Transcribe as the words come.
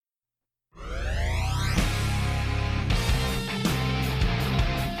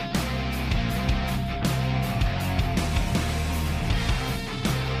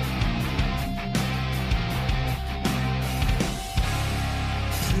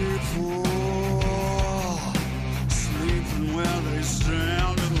people sleeping where they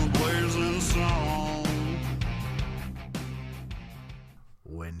stand in the blazing sun.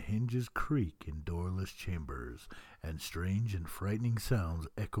 When hinges creak in doorless chambers, and strange and frightening sounds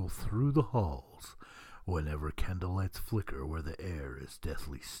echo through the halls, whenever candlelights flicker where the air is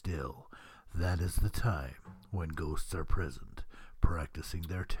deathly still, that is the time when ghosts are present, practicing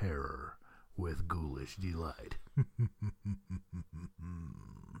their terror with ghoulish delight.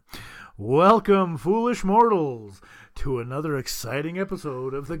 Welcome, foolish mortals, to another exciting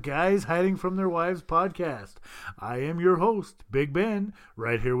episode of the Guys Hiding from Their Wives podcast. I am your host, Big Ben.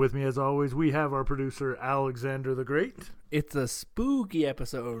 Right here with me, as always, we have our producer, Alexander the Great. It's a spooky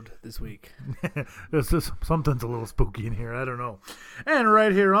episode this week. Something's a little spooky in here, I don't know. And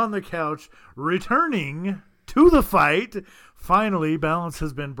right here on the couch, returning to the fight, finally, balance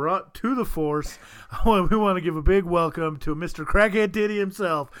has been brought to the force. We want to give a big welcome to Mr. Crackhead Titty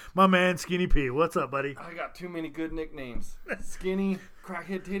himself, my man Skinny P. What's up, buddy? I got too many good nicknames. Skinny,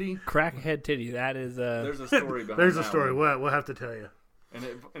 Crackhead Titty. Crackhead Titty, that is There's a story behind There's a that story. one. We'll have to tell you. And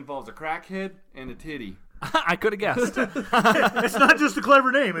it involves a crackhead and a titty. I could have guessed. It's not just a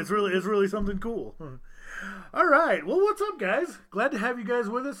clever name. It's really something cool. All right. Well, what's up, guys? Glad to have you guys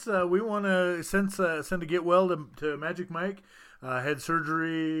with us. We want to send a get well to Magic Mike. Had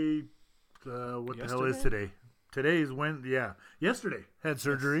surgery. What the hell is today? Today is when? Yeah, yesterday had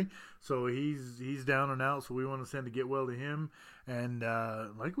surgery. Yes. So he's down and out. So we want to send a get well to him. And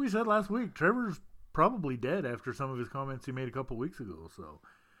like we said last week, Trevor's probably dead after some of his comments he made a couple weeks ago. So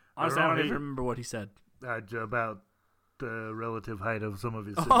honestly, I don't even remember what he said about the relative height of some of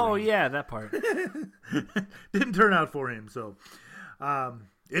his siblings. Oh yeah, that part didn't turn out for him. So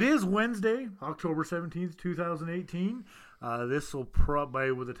it is Wednesday, October 17th, 2018. This will by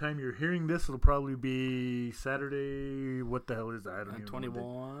the time you're hearing this, it'll probably be Saturday. What the hell is that? I don't even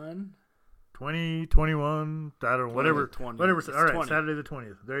 21 20 21, I don't know, whatever 20. All right, 20. Saturday the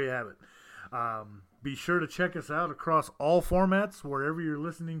 20th. There you have it. Be sure to check us out across all formats, wherever you're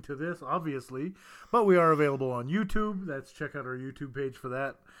listening to this, obviously. But we are available on YouTube. Check out our YouTube page for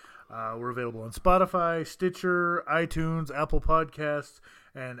that. We're available on Spotify, Stitcher, iTunes, Apple Podcasts,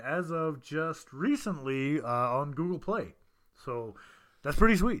 and as of just recently, on Google Play. So that's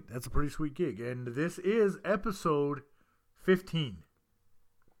pretty sweet. That's a pretty sweet gig. And this is episode 15.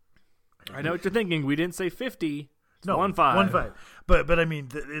 I know what you're thinking. We didn't say 50. No, 1-5. But I mean,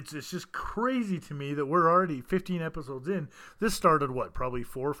 it's just crazy to me that we're already 15 episodes in. This started, probably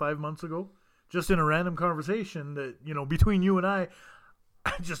 4 or 5 months ago? Just in a random conversation that, between you and I,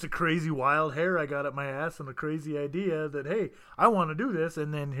 just a crazy wild hair I got up my ass and a crazy idea that, hey, I want to do this.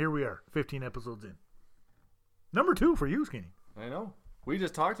 And then here we are, 15 episodes in. Number 2 for you, Skinny. I know. We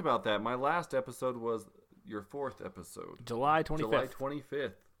just talked about that. My last episode was your 4th episode. July 25th. July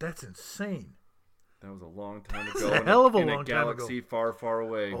 25th. That's insane. That was a long time ago. That's a hell of a long time ago. In a galaxy far, far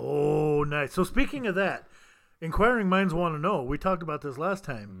away. Oh, nice. So speaking of that, inquiring minds want to know. We talked about this last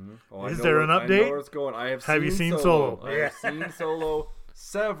time. Mm-hmm. Is there an update? I know where it's going. Have you seen Solo? I have seen Solo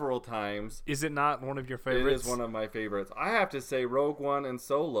several times. Is it not one of your favorites? It is one of my favorites. I have to say Rogue One and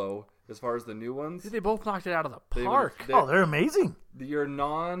Solo, as far as the new ones. They both knocked it out of the park. They're amazing. Your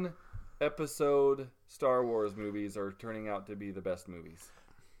non-episode Star Wars movies are turning out to be the best movies.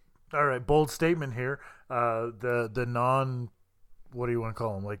 All right, bold statement here. The non, what do you want to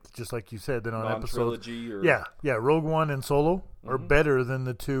call them? Just like you said, the non-episodes. Non-trilogy. Yeah. Rogue One and Solo are better than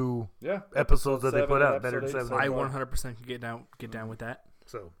the 2 episodes that they put out. Better than 7. I 100% can get down with that.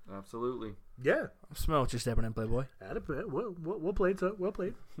 So absolutely. Yeah. Smell what you're stepping in, Playboy. Well played, so well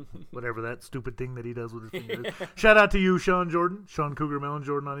played. Whatever that stupid thing that he does with his fingers. Shout out to you, Sean Jordan, Sean Cougar Melon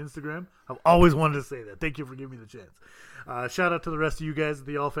Jordan on Instagram. I've always wanted to say that. Thank you for giving me the chance. Shout out to the rest of you guys at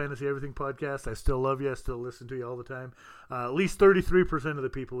the All Fantasy Everything podcast. I still love you. I still listen to you all the time. At least 33% of the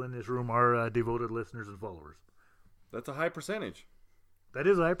people in this room are devoted listeners and followers. That's a high percentage. That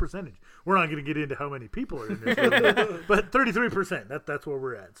is a high percentage. We're not going to get into how many people are in this room, but 33%. That's where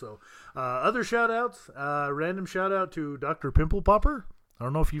we're at. So, other shout-outs. Random shout-out to Dr. Pimple Popper. I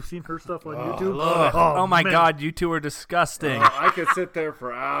don't know if you've seen her stuff on YouTube. Oh my God, you two are disgusting. I could sit there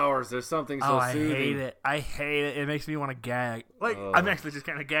for hours. There's something so soothing. I hate it. It makes me want to gag. I'm actually just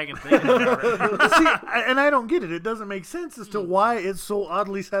kind of gagging thinking about it. See, and I don't get it. It doesn't make sense as to why it's so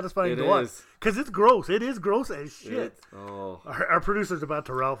oddly satisfying to watch. Because it's gross. It is gross as shit. Our producer's about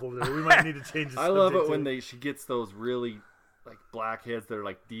to Ralph over there. We might need to change the I love it when she gets those really blackheads that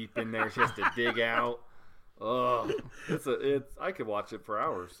are deep in there. She has to dig out. Oh, I could watch it for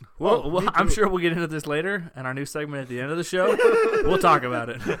hours. Well, I'm sure we'll get into this later in our new segment at the end of the show. We'll talk about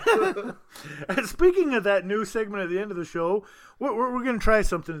it. And speaking of that new segment at the end of the show, we're going to try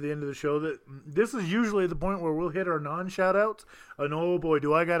something at the end of the show. That this is usually the point where we'll hit our non-shout-outs. And oh boy,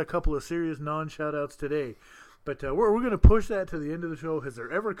 do I got a couple of serious non-shout-outs today. But we're going to push that to the end of the show. Has there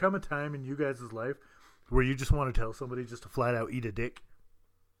ever come a time in you guys' life where you just want to tell somebody just to flat out eat a dick?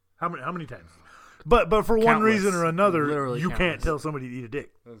 How many times? But for one Countless. reason or another, Literally you countless. can't tell somebody to eat a dick.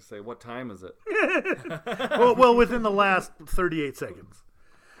 I was gonna say, what time is it? well, within the last 38 seconds.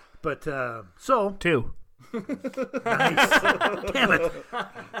 But so 2. nice. Damn it!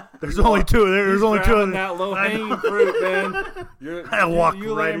 There's only two. There's only two. Grabbing that low hanging fruit, man. I walked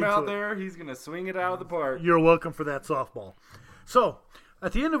you right lay him into out it. there, he's gonna swing it out of the park. You're welcome for that softball. So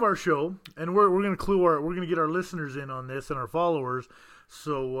at the end of our show, and we're going to get our listeners in on this and our followers.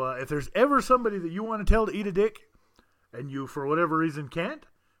 So if there's ever somebody that you want to tell to eat a dick, and you for whatever reason can't,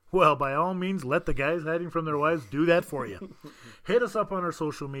 well, by all means, let the guys hiding from their wives do that for you. Hit us up on our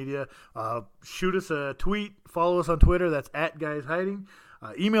social media. Shoot us a tweet. Follow us on Twitter. That's @GuysHiding.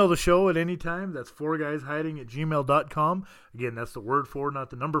 Email the show at any time. That's 4guyshiding@gmail.com. Again, that's the word 4, not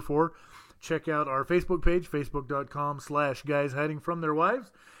the number 4. Check out our Facebook page,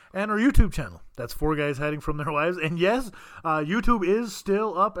 facebook.com/guyshidingfromtheirwives. And our YouTube channel. That's 4 Guys Hiding From Their Wives. And yes, YouTube is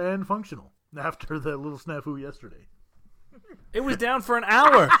still up and functional after the little snafu yesterday. It was down for an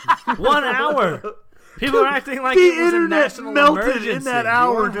hour. 1 hour. People are acting like The it was a internet national melted emergency. in that You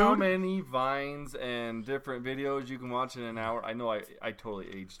hour, know how dude. many vines and different videos you can watch in an hour? I know I totally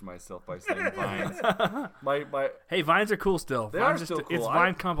aged myself by saying vines. my Hey, Vines are cool still. They Vines are still cool. It's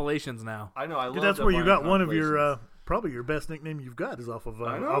Vine compilations now. I know I love That's the where you Vine got one of your, compilations. probably your best nickname you've got is off of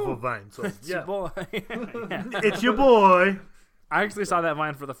Vine. So, It's yeah. your boy. Yeah. It's your boy. I actually saw that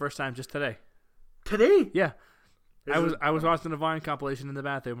Vine for the first time just today. Today? Yeah. Is I was watching a Vine compilation in the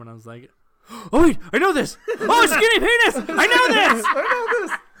bathroom and I was like, oh wait, I know this. Oh, skinny penis. I know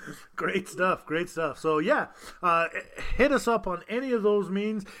this. Great stuff. So, yeah, hit us up on any of those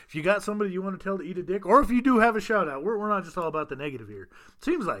means. If you got somebody you want to tell to eat a dick, or if you do have a shout-out. We're not just all about the negative here.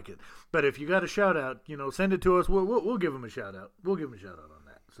 Seems like it. But if you got a shout-out, send it to us. We'll give them a shout-out. We'll give them a shout-out on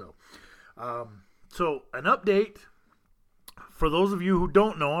that. So an update for those of you who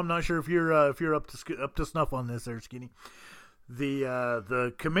don't know. I'm not sure if you're up to snuff on this there, Skinny.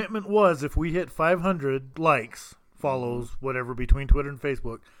 The commitment was if we hit 500 likes, follows, whatever, between Twitter and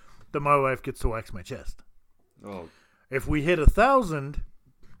Facebook, then my wife gets to wax my chest. Oh, If we hit 1,000,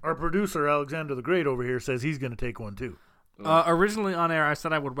 our producer, Alexander the Great, over here, says he's going to take one too. Originally on air, I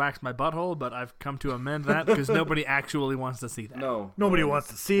said I would wax my butthole, but I've come to amend that because nobody actually wants to see that. no. Nobody wants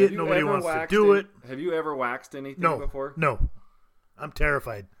to see Have it. you Nobody ever wants to waxed do it. Have you ever waxed anything No. before? No. I'm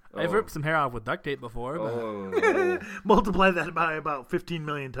terrified. I've ripped some hair off with duct tape before. But Oh. Multiply that by about 15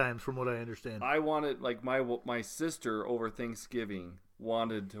 million times from what I understand. I wanted, like, my sister over Thanksgiving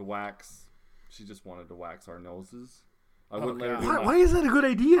wanted to wax. She just wanted to wax our noses. I wouldn't let her do Why is that a good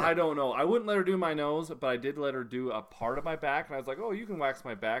idea? I don't know. I wouldn't let her do my nose, but I did let her do a part of my back. And I was like, oh, you can wax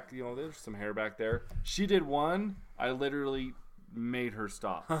my back. There's some hair back there. She did one. I literally made her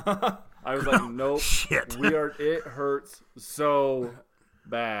stop. I was like, nope. Shit. It hurts so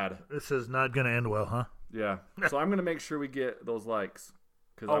bad. This is not going to end well, huh? Yeah. So I'm going to make sure we get those likes.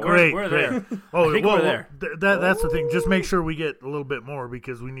 Oh, Great. we're there. Oh, I think well, we're there. That's the thing. Just make sure we get a little bit more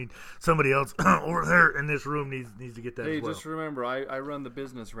because we need somebody else over there in this room needs to get that Hey, as well. just remember, I run the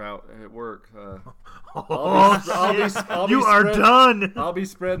business route at work. Oh, you are done. I'll be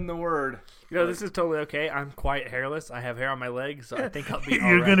spreading the word. This is totally okay. I'm quite hairless. I have hair on my legs, so I think I'll be all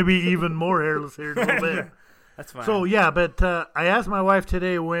You're right. going to be even more hairless here in a little bit. That's fine. So, yeah, but I asked my wife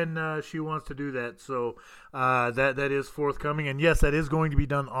today when she wants to do that. So that is forthcoming. And, yes, that is going to be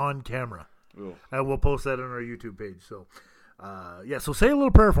done on camera. Ooh. And we'll post that on our YouTube page. So, so say a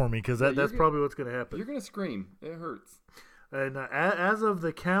little prayer for me because that's probably what's going to happen. You're going to scream. It hurts. And as of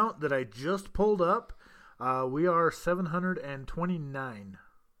the count that I just pulled up, we are 729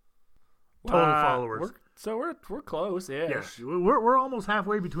 total followers. We're close. Yeah. Yes, we're almost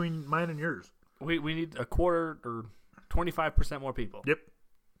halfway between mine and yours. We need a quarter or 25% more people. Yep.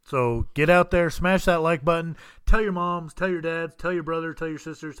 So get out there, smash that like button. Tell your moms, tell your dads, tell your brother, tell your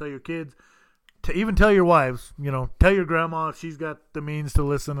sisters, tell your kids, even tell your wives. Tell your grandma if she's got the means to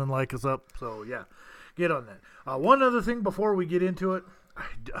listen and like us up. So yeah, get on that. One other thing before we get into it.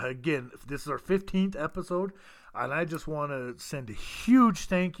 Again, this is our 15th episode, and I just want to send a huge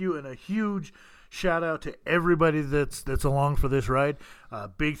thank you and a huge shout out to everybody that's along for this ride.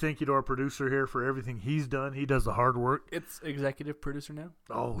 Big thank you to our producer here for everything he's done. He does the hard work. It's executive producer now.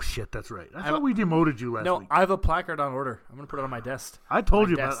 Oh, shit, that's right. I thought we demoted you last week. I have a placard on order. I'm going to put it on my desk. I told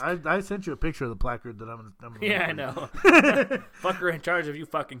you desk. about it. I sent you a picture of the placard that I'm gonna Yeah, I know. Fucker in charge of you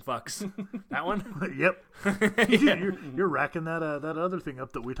fucking fucks. That one? Yep. Yeah. You're racking that other thing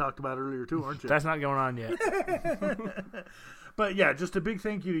up that we talked about earlier too, aren't you? That's not going on yet. But yeah, just a big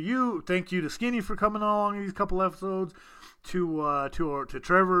thank you to you. Thank you to Skinny for coming along these couple episodes. To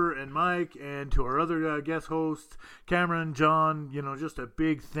Trevor and Mike, and to our other guest hosts, Cameron, John. Just a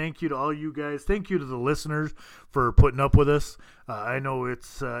big thank you to all you guys. Thank you to the listeners for putting up with us. I know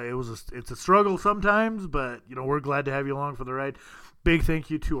it's a struggle sometimes, but we're glad to have you along for the ride. Big thank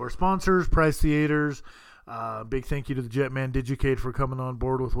you to our sponsors, Price Theaters. Big thank you to the Jetman Digicade for coming on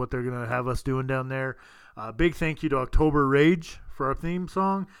board with what they're going to have us doing down there. Big thank you to October Rage for our theme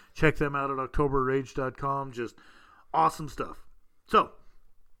song. Check them out at octoberrage.com. Just awesome stuff. So,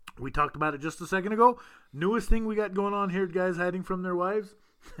 we talked about it just a second ago. Newest thing we got going on here, guys hiding from their wives.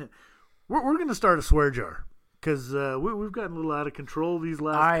 we're going to start a swear jar. Because we've gotten a little out of control these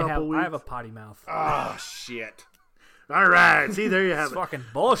last couple weeks. I have a potty mouth. Oh, shit. All right. See, there you have It's it. fucking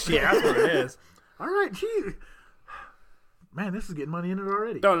bullshit. That's what it is. All right. Gee. Man, this is getting money in it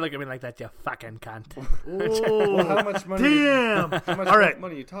already. Don't look at me like that, you fucking cunt. Oh, Well, how much money? damn. How much All right.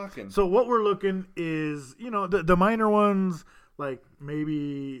 money are you talking? So what we're looking is, the minor ones, like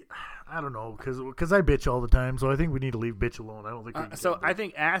maybe, I don't know, because I bitch all the time, so I think we need to leave bitch alone. I don't think we can So do that. I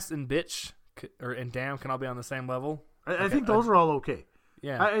think ass and bitch and damn can all be on the same level. I think those are all okay.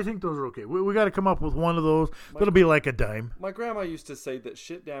 Yeah. I think those are okay. We got to come up with one of those that'll be like a dime. My grandma used to say that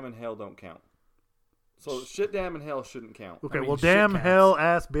shit, damn, and hell don't count. So shit, damn, and hell shouldn't count. Okay, mean, well, shit damn, counts. hell,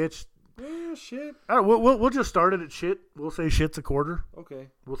 ass, bitch. Shit. All right, we'll just start it at shit. We'll say shit's a quarter. Okay.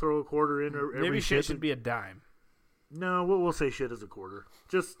 We'll throw a quarter in every Maybe shit shit. should be a dime. No, we'll say shit as a quarter,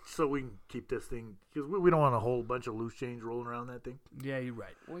 just so we can keep this thing, because we don't want a whole bunch of loose change rolling around that thing. Yeah, you're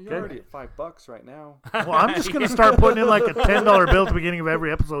right. Well, you're Okay. already at $5 right now. Well, I'm just going to start putting in like a $10 bill at the beginning of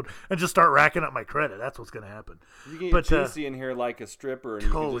every episode and just start racking up my credit. That's what's going to happen. You can But, get Casey in here like a stripper, and you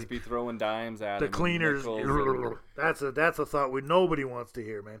can totally. just be throwing dimes at The him. and cleaners, nickels and- that's a thought nobody wants to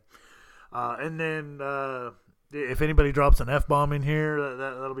hear, man. And then if anybody drops an F-bomb in here,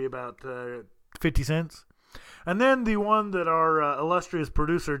 that'll be about 50 cents. And then the one that our illustrious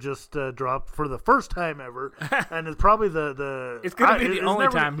producer just dropped for the first time ever, and it's probably the It's gonna be the only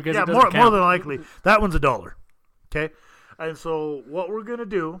time because it doesn't more count. than likely that one's $1. Okay, and so what we're gonna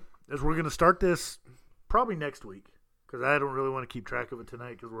do is we're gonna start this probably next week, because I don't really want to keep track of it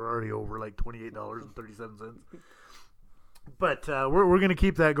tonight because we're already over like $28.37. But we're going to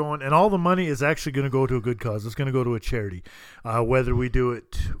keep that going, and all the money is actually going to go to a good cause. It's going to go to a charity, whether we do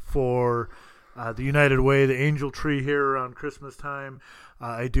it for the United Way, the Angel Tree here around Christmas time.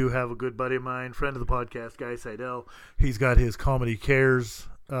 I do have a good buddy of mine, friend of the podcast, Guy Seidel. He's got his Comedy Cares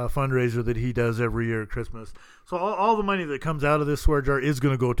fundraiser that he does every year at Christmas. So all the money that comes out of this swear jar is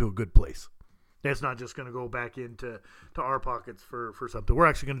going to go to a good place. It's not just going to go back into our pockets for something. We're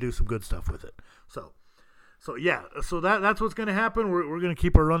actually going to do some good stuff with it. So yeah, so that's what's going to happen. We're going to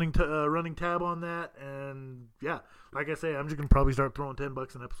keep a running tab on that, and yeah, like I say, I'm just going to probably start throwing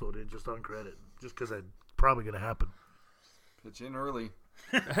 $10 an episode in just on credit, just because it's probably going to happen. Pitch in early.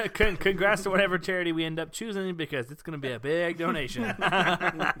 Congrats to whatever charity we end up choosing, because it's going to be a big donation.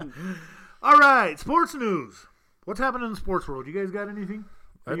 All right, sports news. What's happening in the sports world? You guys got anything?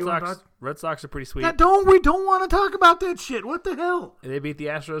 Red Sox are pretty sweet. We don't want to talk about that shit. What the hell? They beat the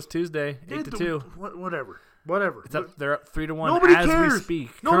Astros Tuesday, 8-2. Whatever. It's up. They're up 3-1 Nobody as cares. we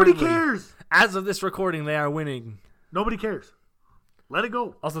speak. Nobody Currently, cares. As of this recording, they are winning. Nobody cares. Let it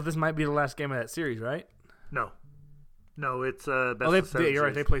go. Also, this might be the last game of that series, right? No, it's best of you're 7 right.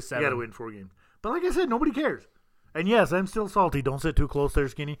 series. They play 7. You got to win 4 games. But like I said, nobody cares. And yes, I'm still salty. Don't sit too close there,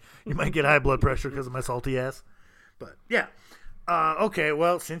 Skinny. You might get high blood pressure because of my salty ass. But yeah. Okay,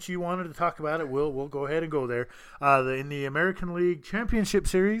 well, since you wanted to talk about it, we'll go ahead and go there. In the American League Championship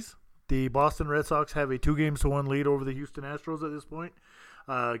Series, the Boston Red Sox have a 2-1 lead over the Houston Astros at this point.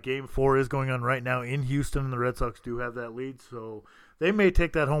 Game 4 is going on right now in Houston, and the Red Sox do have that lead, so they may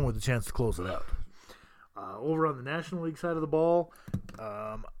take that home with a chance to close it out. Over on the National League side of the ball,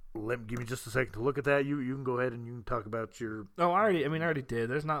 give me just a second to look at that. You can go ahead and you can talk about your. Oh, I already did.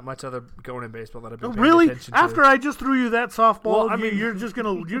 There's not much other going in baseball that I've been paying Really? attention to. After I just threw you that softball, Well, I mean- you're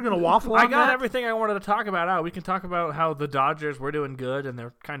gonna waffle on I got that? everything I wanted to talk about out. We can talk about how the Dodgers were doing good, and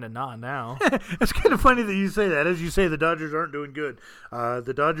they're kind of not now. It's kind of funny that you say that. As you say, the Dodgers aren't doing good.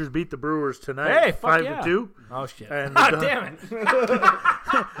 The Dodgers beat the Brewers tonight, Hey, fuck 5-2. Oh shit! And God damn it!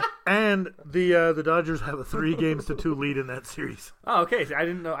 And the Dodgers have a 3-2 lead in that series. Oh, okay. So I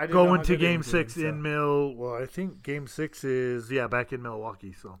didn't know. Going to Game 6 in Well, I think Game 6 is back in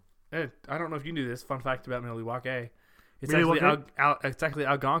Milwaukee. So I don't know if you knew this. Fun fact about Milwaukee: it's Milwaukee? actually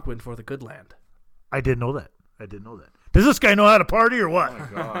Algonquin for the good land. I didn't know that. Does this guy know how to party or what? Oh my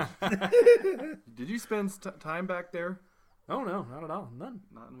gosh. Did you spend time back there? Oh no, not at all. None.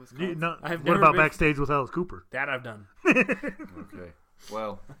 Not in Wisconsin. What about backstage with Alice Cooper? That I've done. Okay.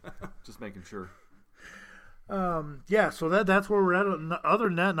 Well, just making sure. So that's where we're at. Other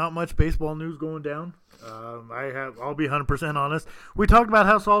than that, not much baseball news going down. I'll be 100% honest. We talked about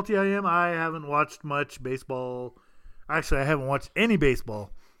how salty I am. I haven't watched much baseball. Actually, I haven't watched any baseball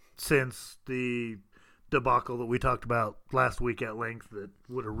since the debacle that we talked about last week at length that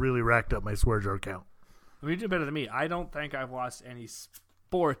would have really racked up my swear jar count. You do better than me. I don't think I've watched any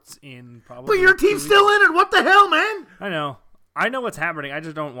sports in probably. But your team's still in it. What the hell, man? I know. I know what's happening. I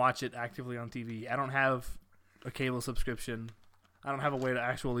just don't watch it actively on TV. I don't have a cable subscription. I don't have a way to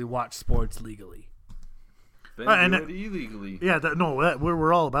actually watch sports legally. Then do it illegally. Yeah,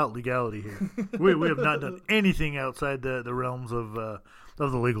 we're all about legality here. we have not done anything outside the realms of the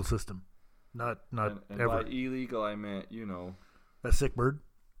legal system. Not and ever. By illegal, I meant A sick bird.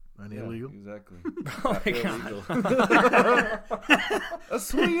 Illegal. Exactly. Oh my god. A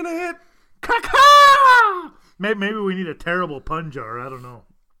swing and a hit. Caca! Maybe we need a terrible pun jar. I don't know.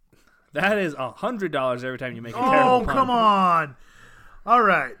 That is $100 every time you make a terrible pun. Oh, come on. All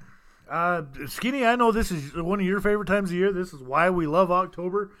right. Skinny, I know this is one of your favorite times of year. This is why we love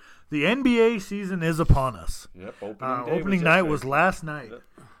October. The NBA season is upon us. Yep. Opening night was last night. Yep.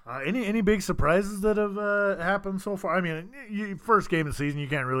 Any big surprises that have happened so far? I mean, first game of the season, you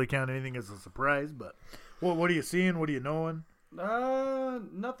can't really count anything as a surprise. But what are you seeing? What are you knowing?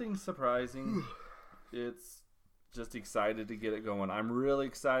 Nothing surprising. It's just excited to get it going. I'm really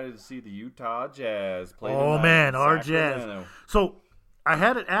excited to see the Utah Jazz play. Oh man, our Jazz. So I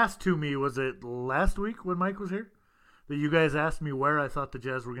had it asked to me. Was it last week when Mike was here that you guys asked me where I thought the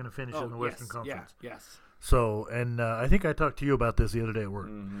Jazz were going to finish in the Western Conference? Yes. So, and I think I talked to you about this the other day at work.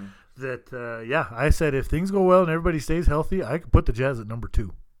 Mm-hmm. That I said if things go well and everybody stays healthy, I could put the Jazz at number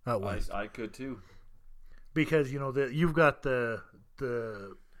 2 out west. I could too. Because you've got the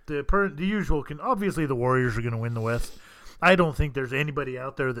usual. Obviously, the Warriors are going to win the West. I don't think there's anybody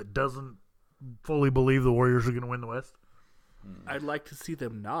out there that doesn't fully believe the Warriors are going to win the West. I'd like to see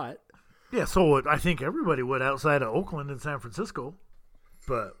them not. Yeah, so I think everybody would outside of Oakland and San Francisco.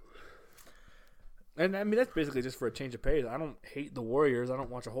 But and I mean that's basically just for a change of pace. I don't hate the Warriors. I don't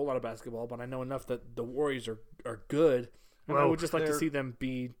watch a whole lot of basketball, but I know enough that the Warriors are good. And I would just like to see them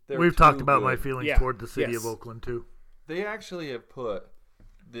be. We've talked about my feelings toward the city of Oakland too. They actually have put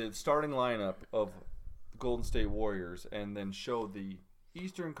the starting lineup of Golden State Warriors and then showed the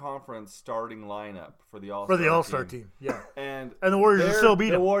Eastern Conference starting lineup for the All-Star team. Yeah. And the Warriors would still beat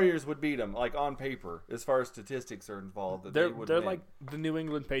them. The Warriors would beat them, like on paper, as far as statistics are involved. They're like the New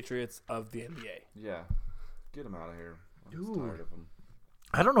England Patriots of the NBA. Yeah. Get them out of here. I'm just tired of them.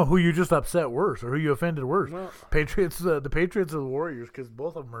 I don't know who you just upset worse or who you offended worse. Well, Patriots, the Patriots or the Warriors, because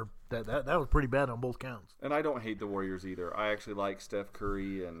both of them are that was pretty bad on both counts. And I don't hate the Warriors either. I actually like Steph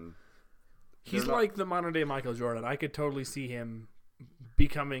Curry, and he's like the modern day Michael Jordan. I could totally see him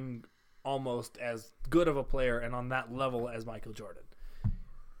becoming almost as good of a player and on that level as Michael Jordan.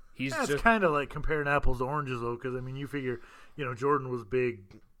 It's kind of like comparing apples to oranges, though, because I mean, you figure, Jordan was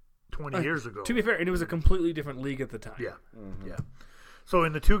big 20 years ago. To be fair, and it was a completely different league at the time. Yeah, yeah. So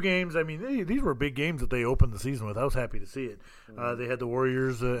in the two games, I mean, these were big games that they opened the season with. I was happy to see it. They had the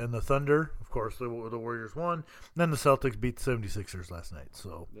Warriors and the Thunder. Of course, the Warriors won. And then the Celtics beat the 76ers last night.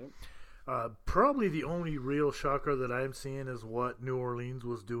 So probably the only real shocker that I'm seeing is what New Orleans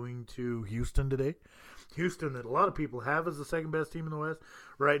was doing to Houston today. Houston, that a lot of people have as the second best team in the West.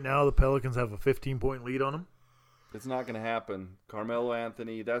 Right now, the Pelicans have a 15-point lead on them. It's not going to happen. Carmelo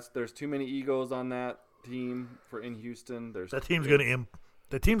Anthony, there's too many egos on that team in Houston. That team's going to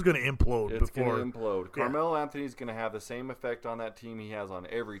implode. It's going to implode. Yeah. Carmelo Anthony's going to have the same effect on that team he has on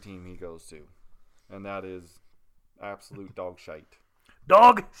every team he goes to, and that is absolute dog shite.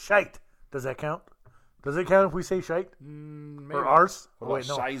 Dog shite. Does that count? Does it count if we say shite or arse? What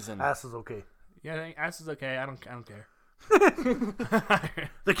about Shizen? Ass is okay. Yeah, I think ass is okay. I don't care.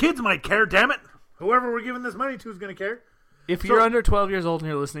 The kids might care. Damn it! Whoever we're giving this money to is going to care. If you're under 12 years old and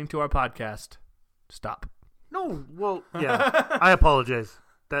you're listening to our podcast, stop. No, well, yeah, I apologize.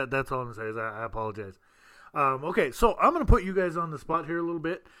 That's all I'm saying is I apologize. Okay, so I'm going to put you guys on the spot here a little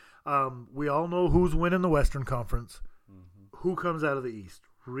bit. We all know who's winning the Western Conference. Mm-hmm. Who comes out of the East?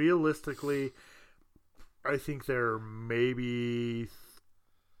 Realistically, I think there are maybe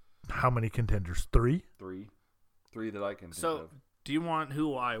how many contenders? 3? Three that I can think So, of. do you want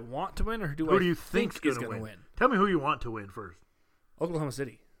who I want to win, or Who do you think is is going going to to win? Tell me who you want to win first. Oklahoma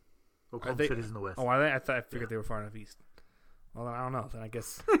City. Oklahoma City's in the West. Oh, I figured they were far enough east. Well, I don't know. Then I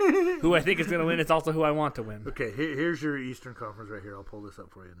guess who I think is going to win is also who I want to win. Okay, here's your Eastern Conference right here. I'll pull this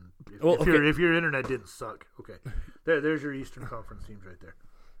up for you. And if your internet didn't suck, okay. There's your Eastern Conference teams right there.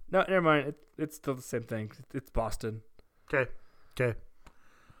 No, never mind. It's still the same thing. It's Boston. Okay.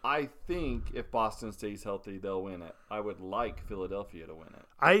 I think if Boston stays healthy, they'll win it. I would like Philadelphia to win it.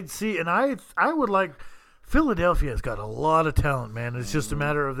 I'd see, and I would like Philadelphia's got a lot of talent, man. It's just a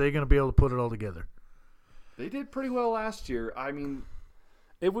matter of they're going to be able to put it all together. They did pretty well last year. I mean,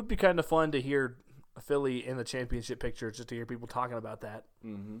 it would be kind of fun to hear Philly in the championship picture, just to hear people talking about that.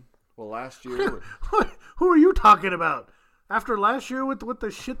 mm-hmm. Well, last year, Who are you talking about? After last year with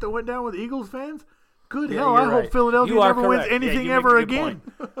the shit that went down with Eagles fans? Good hell, I hope Philadelphia never wins anything ever again.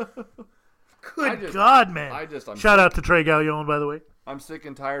 Good God, man. Shout out to Trey Gallione, by the way. I'm sick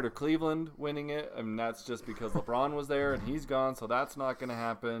and tired of Cleveland winning it. I mean, that's just because LeBron was there and he's gone, so that's not going to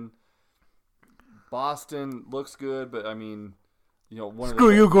happen. Boston looks good, but I mean,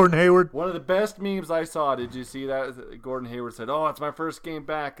 Screw you, Gordon Hayward. One of the best memes I saw. Did you see that? Gordon Hayward said, "Oh, it's my first game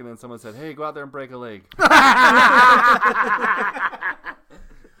back," and then someone said, "Hey, go out there and break a leg."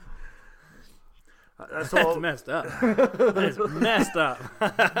 That's messed up. That's messed up.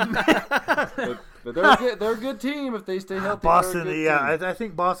 but they're a good team if they stay healthy. Boston, I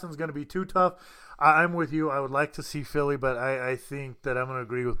think Boston's going to be too tough. I'm with you. I would like to see Philly, but I think that I'm going to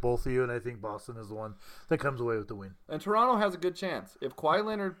agree with both of you, and I think Boston is the one that comes away with the win. And Toronto has a good chance. If Kawhi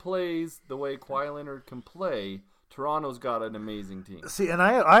Leonard plays the way Kawhi Leonard can play, Toronto's got an amazing team. See, and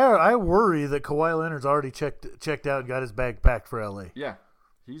I worry that Kawhi Leonard's already checked out and got his bag packed for LA. Yeah.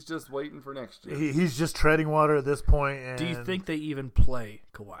 He's just waiting for next year. He's just treading water at this point. And do you think they even play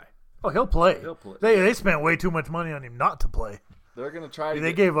Kawhi? Oh, he'll play. He'll play. They spent way too much money on him not to play. They're going to try.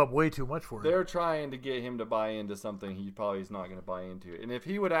 They gave up way too much for him. They're trying to get him to buy into something he probably is not going to buy into. And if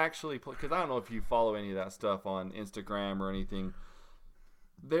he would actually play, because I don't know if you follow any of that stuff on Instagram or anything,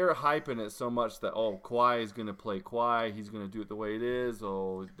 they're hyping it so much that, Kawhi is going to play Kawhi. He's going to do it the way it is.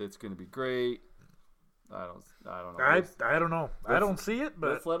 Oh, it's going to be great. I don't know. I don't know. I don't see it,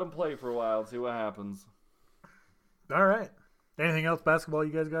 but let's let him play for a while and see what happens. All right. Anything else basketball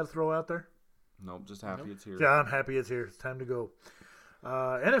you guys got to throw out there? Nope, just happy it's here. Yeah, I'm happy it's here. It's time to go.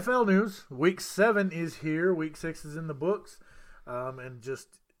 NFL news. Week 7 is here. Week 6 is in the books. And just,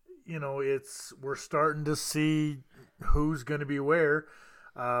 we're starting to see who's going to be where.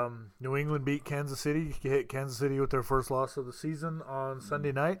 New England beat Kansas City. Hit Kansas City with their first loss of the season on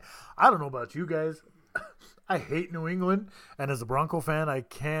Sunday night. I don't know about you guys. I hate New England, and as a Bronco fan, I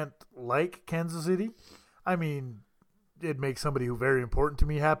can't like Kansas City. I mean, it makes somebody who's very important to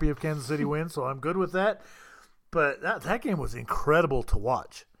me happy if Kansas City wins, so I'm good with that. But that game was incredible to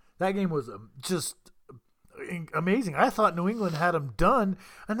watch. That game was just amazing. I thought New England had them done,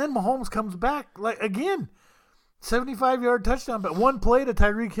 and then Mahomes comes back again. 75-yard touchdown, but one play to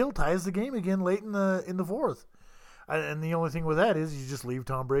Tyreek Hill ties the game again late in the fourth. And the only thing with that is you just leave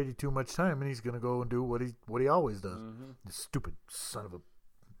Tom Brady too much time, and he's going to go and do what he always does. Mm-hmm. Stupid son of a.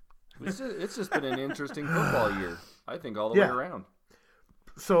 It's just been an interesting football year, I think, all the way around.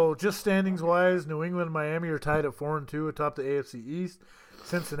 So just standings wise, New England and Miami are tied at 4-2 atop the AFC East.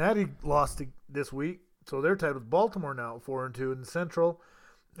 Cincinnati lost this week, so they're tied with Baltimore now at 4-2 in the Central.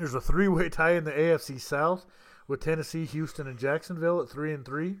 There's a 3-way tie in the AFC South with Tennessee, Houston, and Jacksonville at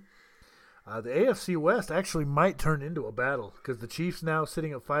 3-3. The AFC West actually might turn into a battle because the Chiefs now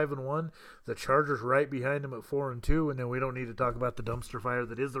sitting at 5-1, the Chargers right behind them at 4-2, and then we don't need to talk about the dumpster fire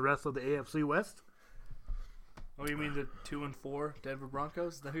that is the rest of the AFC West. Oh, you mean the 2-4 Denver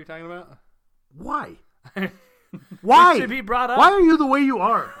Broncos? Is that who you're talking about? Why? Why? It should be brought up. Why are you the way you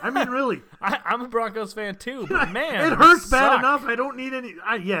are? I mean, really. I'm a Broncos fan too, but man, it hurts bad enough. I don't need any.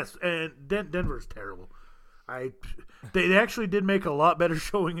 Yes, and Denver's terrible. They actually did make a lot better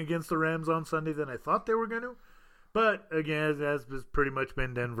showing against the Rams on Sunday than I thought they were going to. But again, as has pretty much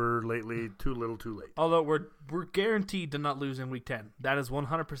been Denver lately, too little, too late. Although we're guaranteed to not lose in Week 10. That is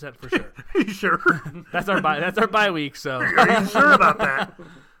 100% for sure. Are you sure? That's our bye week. So are you sure about that?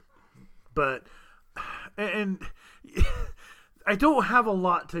 But and I don't have a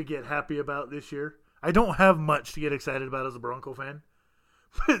lot to get happy about this year. I don't have much to get excited about as a Bronco fan.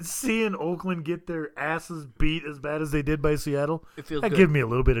 But seeing Oakland get their asses beat as bad as they did by Seattle, that gives me a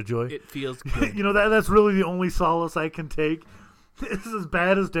little bit of joy. It feels good. That's really the only solace I can take. It's as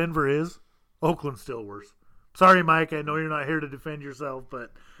bad as Denver is. Oakland's still worse. Sorry, Mike. I know you're not here to defend yourself,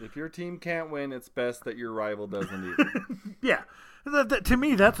 but If your team can't win, it's best that your rival doesn't either. yeah. To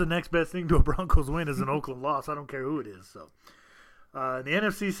me, that's the next best thing to a Broncos win is an Oakland loss. I don't care who it is. So, on the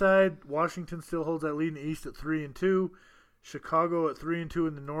NFC side, Washington still holds that lead in the East at 3-2. Chicago at 3-2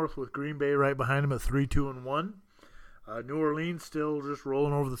 in the North, with Green Bay right behind them at 3-2-1. New Orleans still just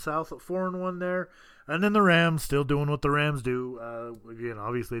rolling over the South at 4-1 there, and then the Rams still doing what the Rams do. Again,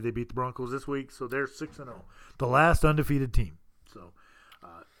 obviously they beat the Broncos this week, so they're 6-0, the last undefeated team. So,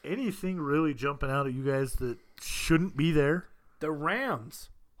 anything really jumping out at you guys that shouldn't be there? The Rams.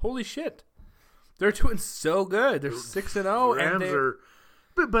 Holy shit. They're doing so good. They're 6-0. Rams are,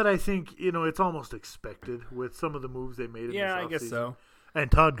 but I think, it's almost expected with some of the moves they made in this offseason. I guess so. And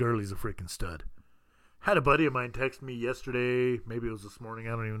Todd Gurley's a freaking stud. Had a buddy of mine text me yesterday, maybe it was this morning,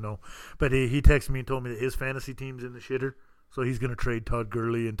 I don't even know. But he texted me and told me that his fantasy team's in the shitter, so he's going to trade Todd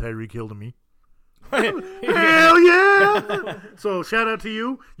Gurley and Tyreek Hill to me. Hell yeah! So shout out to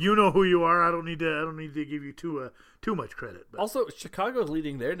you. You know who you are. I don't need to give you too much credit. But Also, Chicago's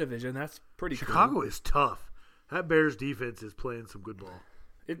leading their division. That's pretty Chicago cool. is tough. That Bears defense is playing some good ball.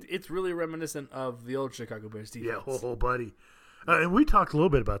 It's really reminiscent of the old Chicago Bears defense. Yeah, buddy. And we talked a little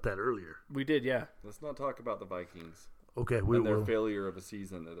bit about that earlier. We did, yeah. Let's not talk about the Vikings Okay, we and their will. failure of a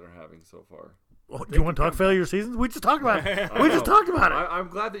season that they're having so far. Oh, do you want to talk failure seasons? We just talked about it. We just talked about it. I'm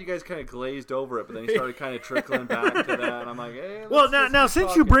glad that you guys kind of glazed over it, but then you started kind of trickling back to that, and I'm like, hey. Well, let's now keep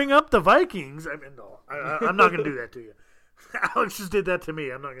since you talking. bring up the Vikings, I mean, no, I'm not going to do that to you. Alex just did that to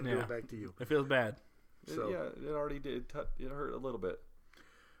me. I'm not going to do it back to you. It feels bad. So. Yeah, it already did. It hurt a little bit.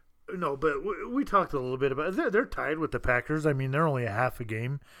 No, but we talked a little bit about it. They're tied with the Packers. I mean, they're only a half a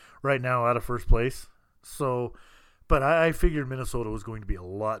game right now out of first place. So, but I figured Minnesota was going to be a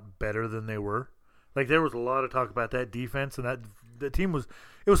lot better than they were. Like, there was a lot of talk about that defense, and that the team was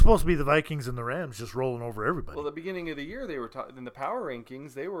 – it was supposed to be the Vikings and the Rams just rolling over everybody. Well, the beginning of the year, they were in the power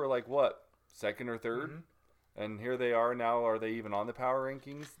rankings. They were like, what, second or third? Mm-hmm. And here they are now. Are they even on the power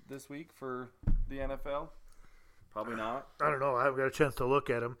rankings this week for the NFL? Probably not. I don't know. I haven't got a chance to look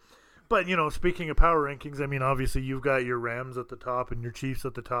at them. But, speaking of power rankings, I mean, obviously you've got your Rams at the top and your Chiefs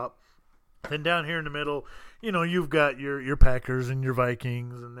at the top. And down here in the middle, you've got your Packers and your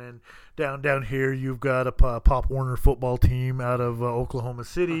Vikings. And then down here, you've got a Pop Warner football team out of Oklahoma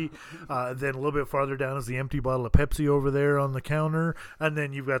City. Then a little bit farther down is the empty bottle of Pepsi over there on the counter. And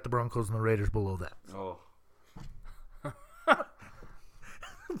then you've got the Broncos and the Raiders below that. Oh.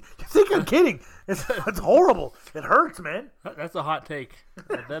 You think I'm kidding? It's horrible. It hurts, man. That's a hot take.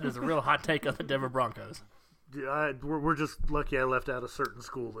 That is a real hot take on the Denver Broncos. We're just lucky I left out a certain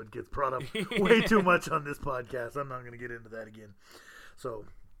school that gets brought up way too much on this podcast. I'm not going to get into that again. So,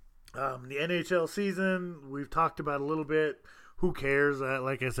 the NHL season, we've talked about a little bit. Who cares?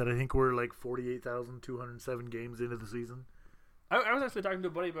 Like I said, I think we're like 48,207 games into the season. I was actually talking to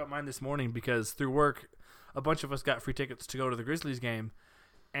a buddy about mine this morning because through work, a bunch of us got free tickets to go to the Grizzlies game.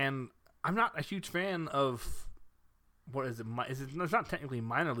 And I'm not a huge fan of what is it? It's not technically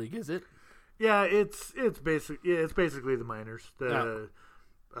minor league, is it? Yeah, it's basically the minors. I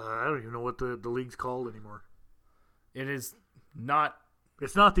don't even know what the league's called anymore. It is not.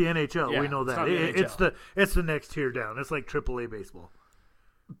 It's not the NHL. Yeah, we know that. It's the next tier down. It's like AAA baseball.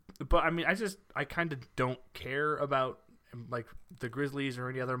 But I mean, I kind of don't care about like the Grizzlies or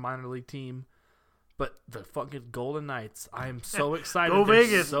any other minor league team. But the fucking Golden Knights, I am so excited. Go They're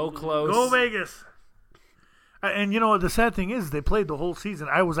Vegas. So close. Go Vegas. And the sad thing is they played the whole season.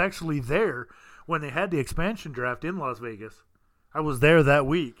 I was actually there when they had the expansion draft in Las Vegas. I was there that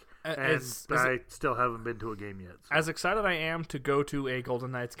week, and I still haven't been to a game yet. So. As excited I am to go to a Golden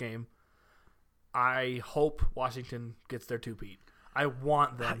Knights game, I hope Washington gets their two-peat. I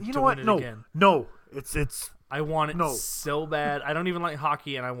want them to win it again. No, it's. I want it so bad. I don't even like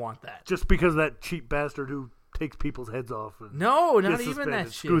hockey, and I want that. Just because that cheap bastard who takes people's heads off. No, not even that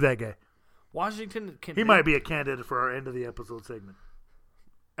shit. Screw that guy. Washington can. He might be a candidate for our end of the episode segment.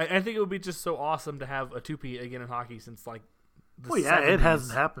 I think it would be just so awesome to have a two-peat again in hockey since like. It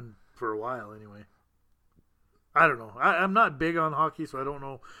hasn't happened for a while anyway. I don't know. I'm not big on hockey, so I don't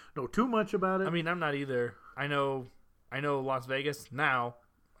know too much about it. I mean, I'm not either. I know Las Vegas now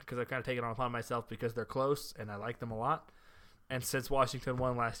because I've kind of taken it upon myself because they're close and I like them a lot. And since Washington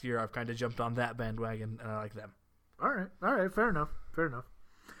won last year, I've kind of jumped on that bandwagon and I like them. All right, fair enough.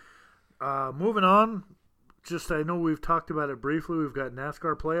 Moving on, I know we've talked about it briefly. We've got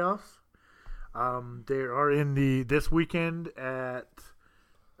NASCAR playoffs. They are in this weekend at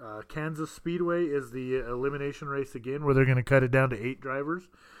Kansas Speedway is the elimination race again, where they're going to cut it down to 8 drivers.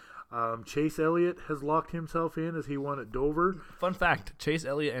 Chase Elliott has locked himself in as he won at Dover. Fun fact: Chase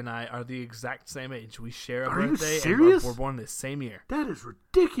Elliott and I are the exact same age. We share a Are you birthday. serious? And we're born the same year. That is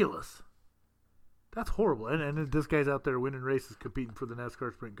ridiculous. That's horrible. And this guy's out there winning races, competing for the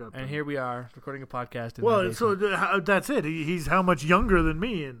NASCAR Sprint Cup. And here we are recording a podcast. In Well, my so basement. that's it. He's how much younger than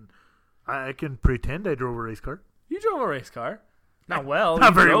me, and I can pretend I drove a race car. You drove a race car. Not well. Not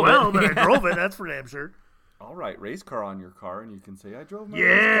you very drove well, it. but I drove it. That's for damn sure. I'll write race car on your car, and you can say I drove my race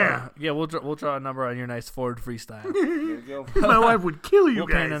Yeah. Yeah, we'll draw a number on your nice Ford Freestyle. car. There you go. My wife would kill you We'll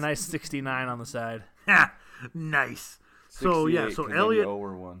guys. paint a nice 69 on the side. Ha, nice. So, yeah, 68, so 'cause then Elliott. you owe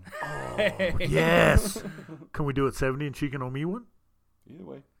her one. Yes. Can we do it 70 and she can owe me one? Either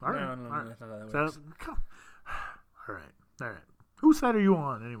way. All right. No, All right. that's not how that Is that- works. come- All right. All right. Whose side are you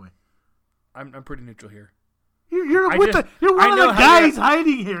on anyway? I'm pretty neutral here. You're I with just- you're I one of know the how guys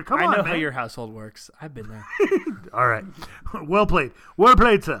hiding here. Come I on, know man. how your household works. I've been there. All right. Well played. Well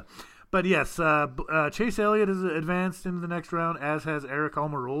played, sir. But yes, Chase Elliott has advanced into the next round, as has Eric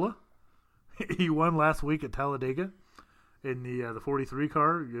Almirola. He won last week at Talladega in the 43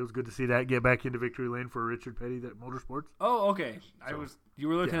 car. It was good to see that get back into victory lane for Richard Petty, that Motorsports. Oh, okay. You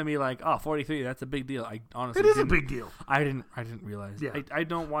were looking yeah. at me like, oh, 43. That's a big deal. I honestly It is a didn't- big deal. I didn't realize. Yeah. I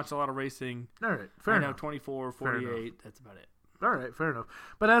don't watch a lot of racing. All right. Fair I know enough. 24, Fair 48. That's about it. All right, fair enough.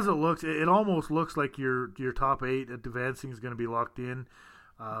 But as it looks, it almost looks like your top 8 at advancing is going to be locked in.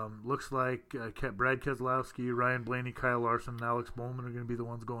 Looks like Brad Keselowski, Ryan Blaney, Kyle Larson, and Alex Bowman are going to be the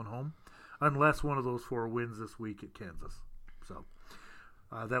ones going home, unless one of those 4 wins this week at Kansas. So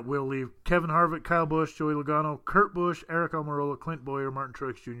that will leave Kevin Harvick, Kyle Busch, Joey Logano, Kurt Busch, Eric Almirola, Clint Bowyer, Martin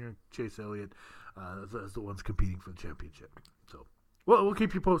Truex Jr., and Chase Elliott as the ones competing for the championship. So we'll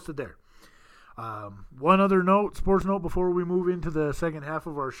keep you posted there. One other sports note before we move into the second half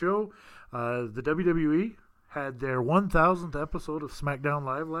of our show. The WWE had their 1,000th episode of SmackDown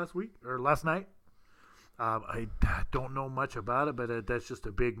Live last night. I don't know much about it, but that's just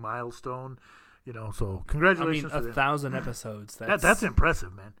a big milestone, so congratulations. I mean, to them. 1,000 episodes. That's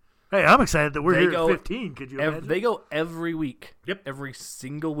impressive, man. Hey, I'm excited that we're They here go at 15. Could you imagine? They go every week. Yep. Every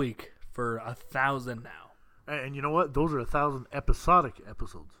single week for 1,000 now. And you know what? Those are 1,000 episodic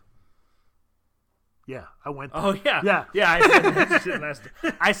episodes. Yeah, I went there. Oh, yeah. Yeah.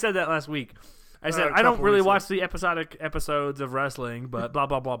 I said that last week. I said, A I don't couple really weeks watch the episodic episodes of wrestling, but blah,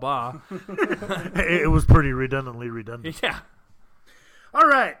 blah, blah, blah. It was pretty redundantly redundant. Yeah. All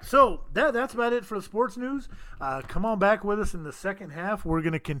right, so that's about it for the sports news. Come on back with us in the second half. We're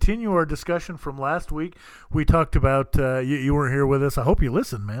going to continue our discussion from last week. We talked about, you weren't here with us. I hope you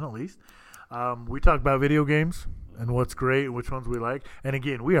listened, man, at least. We talked about video games and what's great and which ones we like. And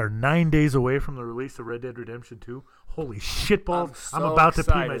again, we are 9 days away from the release of Red Dead Redemption 2. Holy shitballs. I'm about to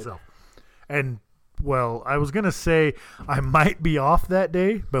pee myself. And, well, I was going to say I might be off that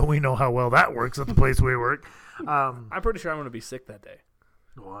day, but we know how well that works at the place we work. I'm pretty sure I'm going to be sick that day.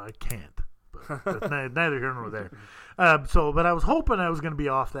 Well, I can't. But that's neither here nor there. But I was hoping I was going to be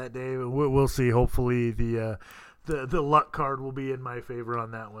off that day. We'll see. Hopefully the luck card will be in my favor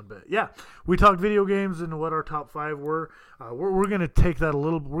on that one. But yeah, we talked video games and what our top 5 were. We're going to take that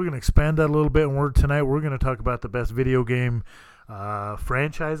we're going to expand that a little bit. And tonight we're going to talk about the best video game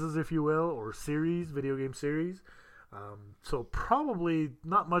franchises, if you will, or video game series. So probably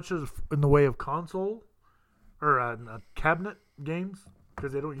not much in the way of console or cabinet games,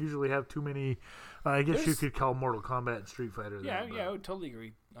 because they don't usually have too many. I guess you could call Mortal Kombat and Street Fighter. Yeah, that, I would totally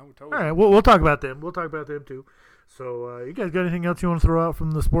agree. All right, we'll talk about them. We'll talk about them too. So, you guys got anything else you want to throw out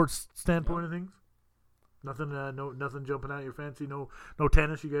from the sports standpoint of things? Nothing. Nothing jumping out your fancy. No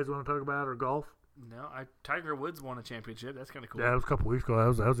tennis you guys want to talk about, or golf? No, Tiger Woods won a championship. That's kind of cool. Yeah, it was a couple weeks ago.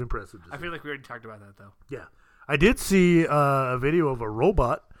 That was impressive. I feel like we already talked about that though. Yeah, I did see a video of a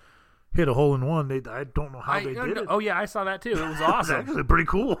robot hit a hole in one. I don't know how they did it. Oh yeah, I saw that too. It was It's awesome. actually pretty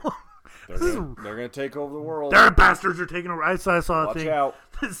cool. They're gonna take over the world. Their bastards are taking over. I saw a Watch thing out.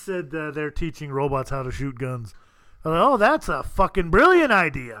 that said they're teaching robots how to shoot guns. I was like, oh, that's a fucking brilliant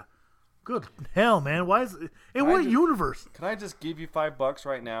idea. Good hell, man. Why is it? In what universe? Can I just give you $5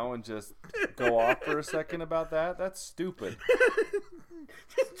 right now and just go off for a second about that? That's stupid.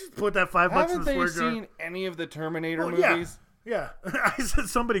 Just put that $5 in Haven't the they swear jar. seen any of the Terminator Oh, yeah. movies? Yeah. I said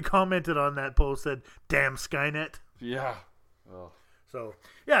somebody commented on that post, said, damn Skynet. Yeah. Oh. So,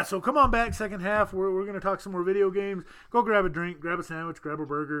 yeah, so come on back, second half. We're going to talk some more video games. Go grab a drink, grab a sandwich, grab a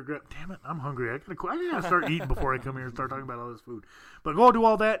burger. Damn it, I'm hungry. I gotta start eating before I come here and start talking about all this food. But go do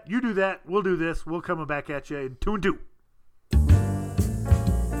all that. You do that. We'll do this. We'll come back at you in 2 and 2.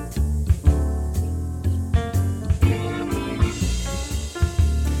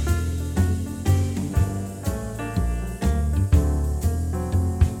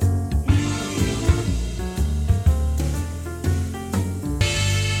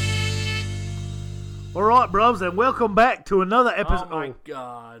 bruvs, and welcome back to another episode. Oh my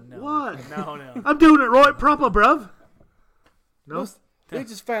god, no. What? No. I'm doing it right proper, bruv. No? They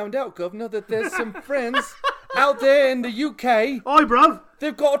just found out, Governor, that there's some friends out there in the UK. Oi, bruv.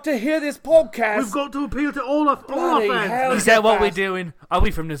 They've got to hear this podcast. We've got to appeal to all our Bloody fans. hell. Is that what we're doing? Are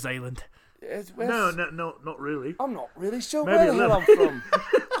we from New Zealand? No, not really. I'm not really sure Maybe where a the hell little. I'm from.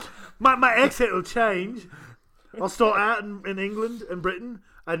 My accent will change. I'll start out in England and Britain,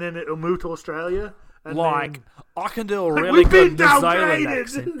 and then it'll move to Australia. And Like, then, I can do a Like, really we've been good New Zealand downgraded.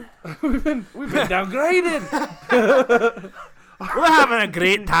 accent. We've been downgraded. We're having a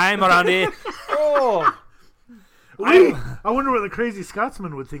great time around here. Oh, I wonder what the crazy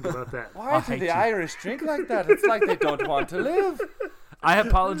Scotsman would think about that. why do hate the you. Irish drink like that? It's like they don't want to live. I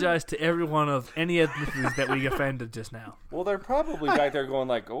apologize to everyone of any ethnicities that we offended just now. Well, they're probably back there going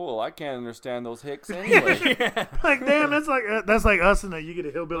like, "Oh, well, I can't understand those hicks anyway." Like, damn, that's like us, and you get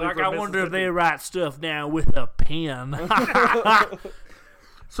a hillbilly. Like, from I wonder if Mississippi. they write stuff down with a pen.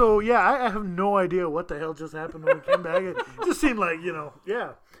 So yeah, I have no idea what the hell just happened when we came back. It just seemed like yeah,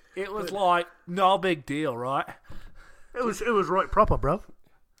 It was like, no big deal, right? it was right proper, bro.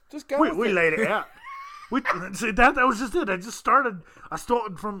 Just go. We laid it out. We see that was just it. I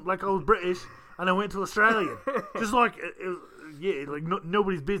started from like I was British, and I went to Australian, just like like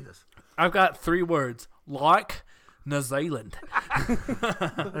nobody's business. I've got 3 words. Like New Zealand.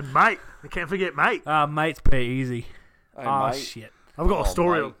 And mate, I can't forget mate. Mate's pretty easy. I Oh, might. shit. I've got a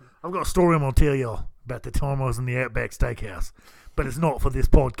story. mate. I've got a story I'm gonna tell y'all about the time I was in the Outback Steakhouse, but it's not for this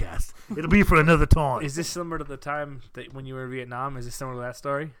podcast. It'll be for another time. Is this similar to the time that when you were in Vietnam? Is this similar to that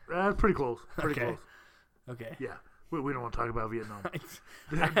story? Pretty close. Pretty Okay. close. Okay. Yeah, we don't want to talk about Vietnam.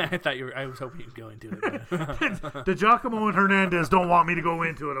 I thought you were. I was hoping you'd go into it. But The Giacomo and Hernandez don't want me to go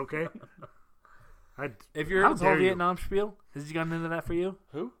into it. Okay. if you're How in the dare whole you. Vietnam spiel, has he gotten into that for you?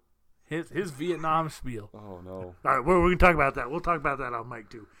 Who? His Vietnam spiel. Oh no. All right, we can talk about that. We'll talk about that on mic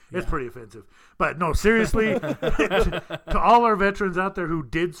too. It's pretty offensive. But no, seriously, to all our veterans out there who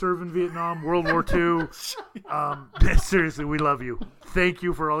did serve in Vietnam, World War II, seriously, we love you. Thank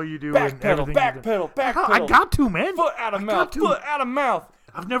you for all you do. and everything you do. Backpedal. I got to, man. Foot out of mouth. to. Foot out of mouth.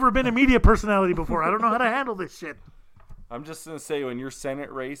 I've never been a media personality before. I don't know how to handle this shit. I'm just gonna say, when your Senate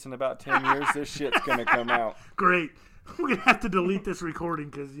race in about 10 years, this shit's gonna come out. Great. We're going to have to delete this recording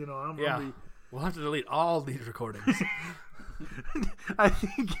because, I'm Yeah. really... We'll have to delete all these recordings. I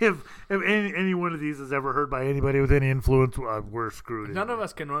think if any one of these is ever heard by anybody with any influence, we're screwed. None of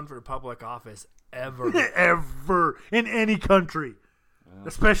us can run for public office ever. Ever in any country,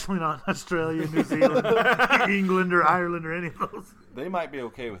 especially not Australia, New Zealand, England, or Ireland, or any of those. They might be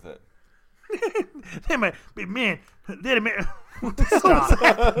okay with it. They might be, man.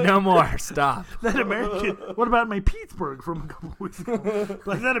 Stop. No more. Stop. That American. What about my Pittsburgh from a couple weeks ago?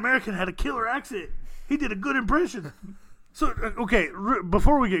 Like, that American had a killer accent. He did a good impression. So okay,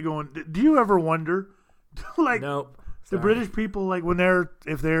 before we get going, do you ever wonder, like, Nope. the Sorry. British people, like,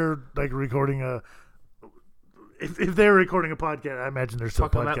 if they're like recording a. If they're recording a podcast, I imagine they're still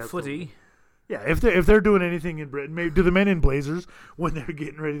Talking podcasts. about footy. Yeah, if they're doing anything in Britain, maybe do the Men in Blazers when they're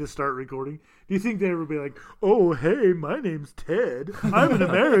getting ready to start recording? Do you think they ever be like, "Oh, hey, my name's Ted. I'm an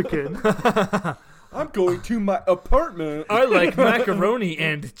American." I'm going to my apartment. I like macaroni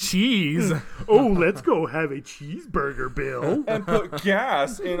and cheese. Oh, let's go have a cheeseburger, Bill. And put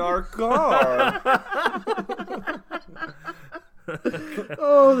gas in our car.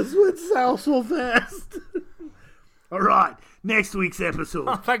 Oh, this went south so fast. All right, next week's episode: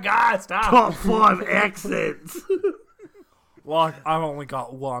 Oh my God! Stop. top 5 accents. Well, I've only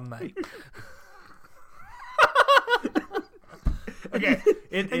got one, mate. Okay,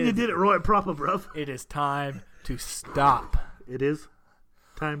 And you did it right, proper, bruv. It is time to stop. It is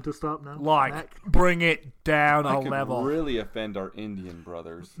time to stop now. Like, Mac? bring it down I a could level. really offend our Indian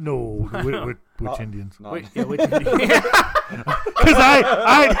brothers. No, which Indians? Not- Wait, yeah, which Because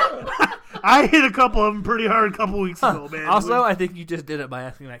I hit a couple of them pretty hard a couple weeks ago, man. Also, I think you just did it by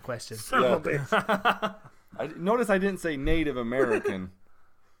asking that question. Son of a bitch. Notice I didn't say Native American.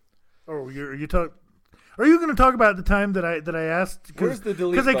 Oh, you talk. Are you going to talk about the time that I asked? Where's the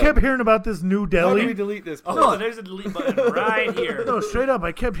delete Because I kept button? hearing about this New How do we Delhi. delete this? Oh, there's a delete button right here. No, straight up,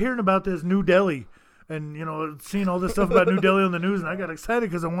 I kept hearing about this New Delhi, and seeing all this stuff about New Delhi on the news, and I got excited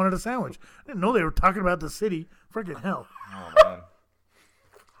because I wanted a sandwich. I didn't know they were talking about the city. Freaking hell! Oh, man.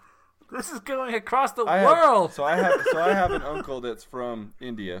 This is going across the I world. have an uncle that's from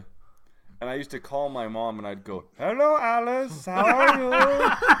India, and I used to call my mom and I'd go, "Hello, Alice. How are you?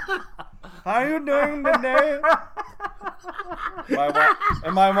 How are you doing today?"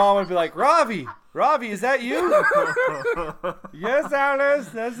 my mom would be like, Ravi, is that you? Yes, Alice,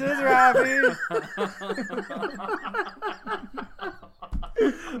 this is Ravi.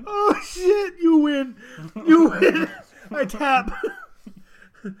 Oh shit! You win. I tap.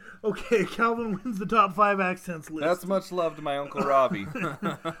 Okay, Calvin wins the top 5 accents list. That's much love to my Uncle Ravi.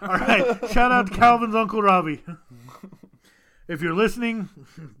 All right, shout out to Calvin's Uncle Ravi. If you're listening,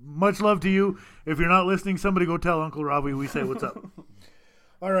 much love to you. If you're not listening, somebody go tell Uncle Ravi we say what's up.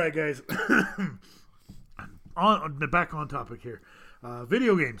 All right, guys. Back on topic here.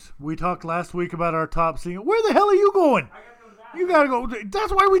 Video games. We talked last week about our top single. Where the hell are you going? You gotta go.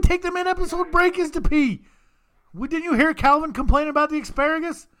 That's why we take the mid-episode break is to pee. Didn't you hear Calvin complain about the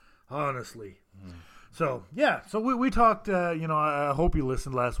asparagus? Honestly. So, yeah. So we talked, I hope you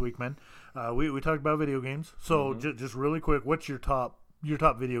listened last week, man. We talked about video games. So just really quick, what's your top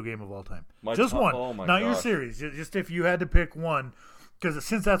video game of all time? Just one. Oh my Not gosh. your series. Just if you had to pick one. Because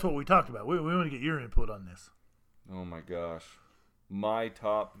since that's what we talked about, we want to get your input on this. Oh my gosh. My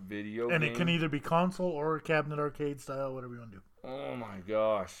top video And game. it can either be console or cabinet arcade style, whatever you want to do. Oh my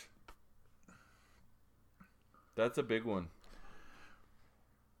gosh. That's a big one.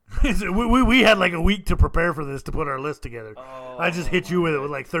 we had like a week to prepare for this to put our list together. Oh, I just hit you with it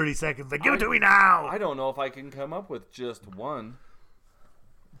with like 30 seconds. Like, give it to me now. I don't know if I can come up with just one.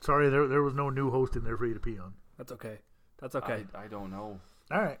 Sorry, there was no new host in there for you to pee on. That's okay. That's okay. I don't know.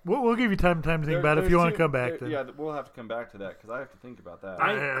 All right, we'll give you time to think about it if you want to come back. Then. Yeah, we'll have to come back to that because I have to think about that.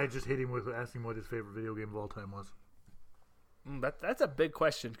 I just hit him with asking what his favorite video game of all time was. That's a big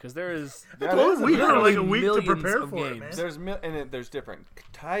question because there is. We had like a week to millions prepare of for games. it, man. There's different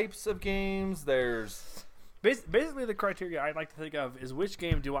types of games. There's Basically, the criteria I like to think of is which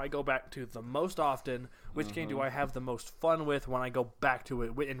game do I go back to the most often, which game do I have the most fun with when I go back to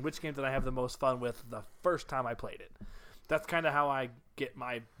it, and which game did I have the most fun with the first time I played it. That's kind of how I get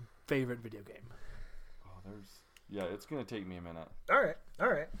my favorite video game. It's gonna take me a minute. All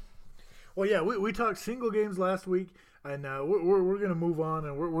right. Well, yeah, we talked single games last week, and we're gonna move on,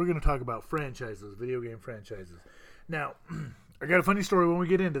 and we're gonna talk about franchises, video game franchises. Now, I got a funny story when we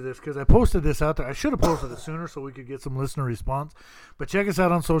get into this because I posted this out there. I should have posted it sooner so we could get some listener response. But check us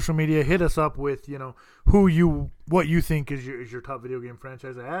out on social media. Hit us up with what you think is your top video game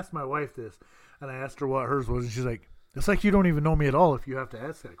franchise. I asked my wife this, and I asked her what hers was, and she's like, "It's like you don't even know me at all if you have to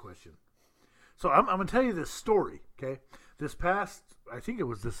ask that question." So I'm going to tell you this story, okay? This past, I think it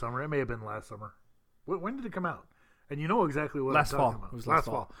was this summer. It may have been last summer. When did it come out? And you know exactly what I'm talking about. It was last last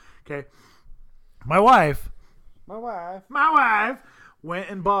fall. Okay. My wife My wife. went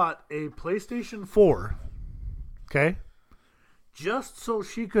and bought a PlayStation 4, okay, just so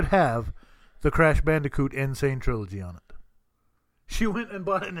she could have the Crash Bandicoot Insane Trilogy on it. She went and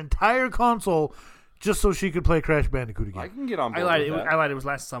bought an entire console just so she could play Crash Bandicoot again. I can get on board I lied. with that. I lied. It was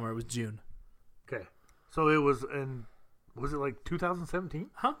last summer. It was June. Okay. So it was was it like 2017?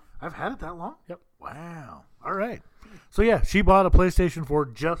 Huh? I've had it that long? Yep. Wow. All right. So yeah, she bought a PlayStation 4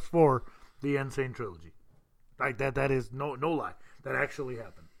 just for the Insane Trilogy. Like that is no lie. That actually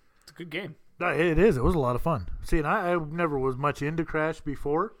happened. It's a good game. It is. It was a lot of fun. See, and I never was much into Crash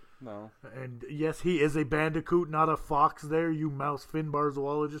before. No. And yes, he is a bandicoot, not a fox there, you mouse Finbar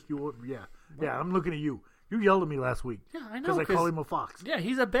zoologist. You wouldn't, yeah. Yeah, I'm looking at you. You yelled at me last week. Yeah, I know. Because I call him a fox. Yeah,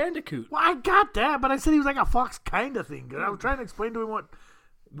 he's a bandicoot. Well, I got that, but I said he was like a fox kind of thing. I was trying to explain to him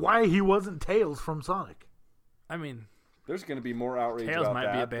why he wasn't Tails from Sonic. I mean, There's going to be more outrage Tails about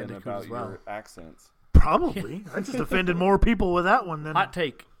might be a that than bandicoot about as well. your accents. Probably. I just offended more people with that one than... hot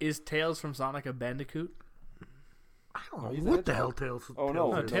take. Is Tails from Sonic a bandicoot? I don't know he's what a the hell hedgehog. Tails, Oh, Tails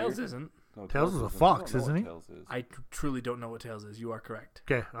no. No, is. Tails isn't. No, Tails is a isn't. fox, I don't know isn't he? what Tails is. I truly don't know what Tails is. You are correct.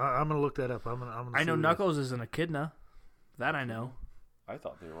 Okay, I'm going to look that up. I'm gonna I know see what it is. Knuckles is an echidna. That I know. I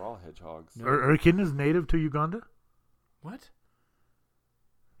thought they were all hedgehogs. No. Are echidnas native to Uganda? What?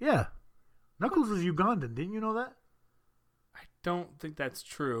 Yeah. Knuckles is Ugandan. Didn't you know that? I don't think that's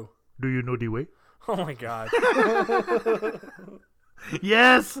true. Do you know the way? Oh my god.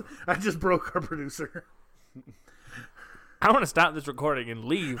 Yes! I just broke our producer. I want to stop this recording and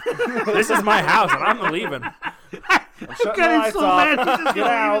leave. This is my house and I'm leaving. Shutting the Got him lights so off. mad he's just Get going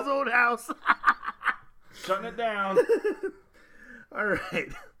to out. leave his own house. Shutting it down. All right.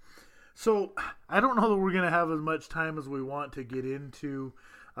 So I don't know that we're going to have as much time as we want to get into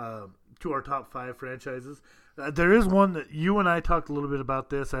to our top 5 franchises. There is one that you and I talked a little bit about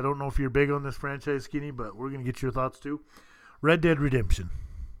this. I don't know if you're big on this franchise, Skinny, but we're going to get your thoughts too. Red Dead Redemption.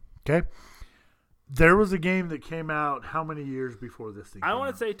 Okay? There was a game that came out how many years before this thing came I want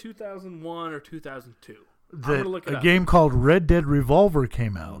out? to say 2001 or 2002. I'm That going to look it a up. game called Red Dead Revolver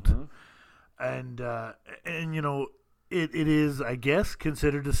came out. And you know, it is, I guess,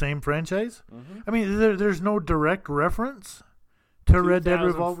 considered the same franchise. Mm-hmm. I mean, there's no direct reference to Red Dead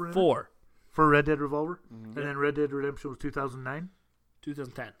Revolver in it? 2004. For Red Dead Revolver, Mhm. and then Red Dead Redemption was 2009.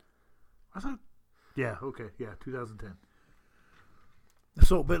 2010. I thought, yeah, okay, yeah, 2010.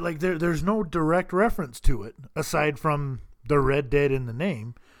 So, but like there's no direct reference to it aside from the Red Dead in the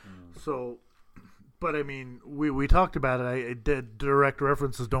name. So, but I mean, we talked about it. Direct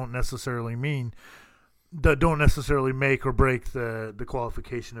references don't necessarily make or break the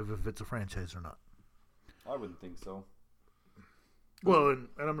qualification of if it's a franchise or not. I wouldn't think so. Well, and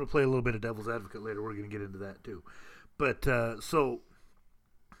I'm going to play a little bit of devil's advocate later. We're going to get into that too. But so,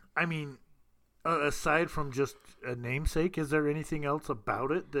 I mean, aside from just a namesake, is there anything else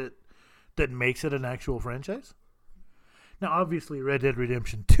about it that makes it an actual franchise? Now, obviously, Red Dead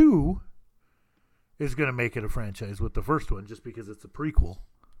Redemption 2 is going to make it a franchise with the first one just because it's a prequel.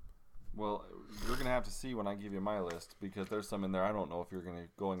 Well, you're going to have to see when I give you my list because there's some in there I don't know if you're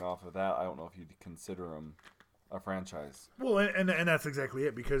going off of that. I don't know if you'd consider them a franchise. Well, and that's exactly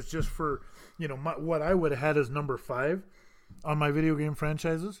it because just for, what I would have had as number 5 on my video game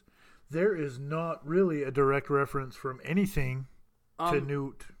franchises, there is not really a direct reference from anything to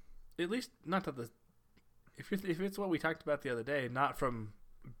Newt. At least not to the. If it's what we talked about the other day, not from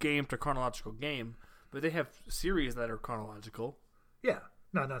game to chronological game, but they have series that are chronological. Yeah,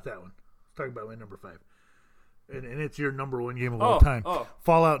 no, not that one. Let's talk about my number 5, and it's your number 1 game of all time.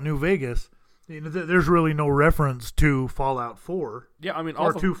 Fallout New Vegas. There's really no reference to Fallout 4. Yeah, I mean,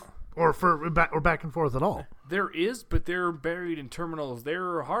 or back and forth at all. There is, but they're buried in terminals.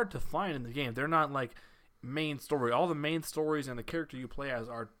 They're hard to find in the game. They're not like main story. All the main stories and the character you play as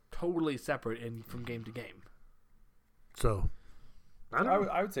are totally separate from game to game. So,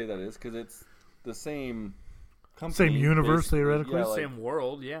 I would say that is because it's the same company, same universe theoretically, yeah, same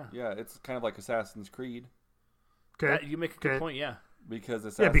world. Yeah, yeah. It's kind of like Assassin's Creed. Okay, you make a good point. Yeah, because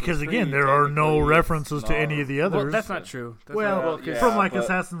because again, there are no references to any of the others. Well, that's not true. From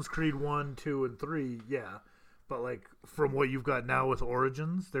Assassin's Creed 1, 2, and 3, yeah. But like from what you've got now with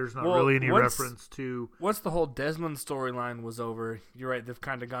Origins, there's not really any reference to. Once the whole Desmond storyline was over, you're right. They've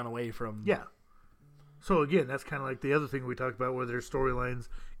kind of gone away from. Yeah. So again, that's kind of like the other thing we talked about, where there's storylines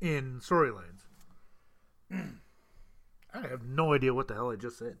in storylines. I have no idea what the hell I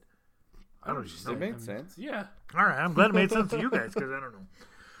just said. I don't even know. It made sense. Yeah. All right, I'm glad it made sense to you guys because I don't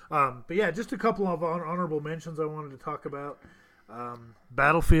know. But yeah, just a couple of honorable mentions I wanted to talk about.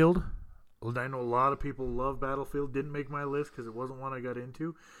 Battlefield. I know a lot of people love Battlefield. Didn't make my list because it wasn't one I got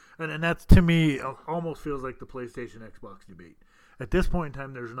into. And that's, to me, almost feels like the PlayStation Xbox debate. At this point in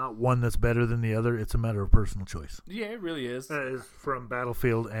time, there's not one that's better than the other. It's a matter of personal choice. Yeah, it really is. Is from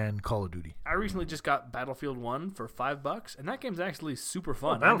Battlefield and Call of Duty. I recently just got Battlefield 1 for $5, and that game's actually super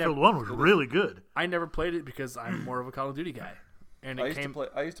fun. Battlefield 1 was really good. I never played it because I'm more of a Call of Duty guy. And I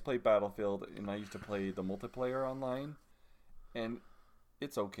used to play Battlefield, and I used to play the multiplayer online, and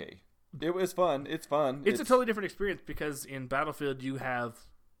it's okay. It was fun. It's fun. It's a totally different experience because in Battlefield you have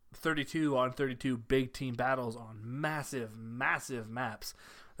 32 on 32 big team battles on massive, massive maps.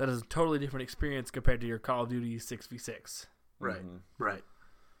 That is a totally different experience compared to your Call of Duty 6v6. Right, Mm-hmm. right.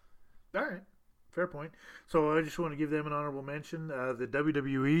 All right, fair point. So I just want to give them an honorable mention. The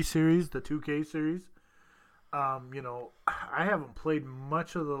WWE series, the 2K series. I haven't played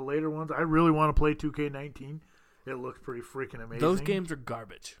much of the later ones. I really want to play 2K19. It looks pretty freaking amazing. Those games are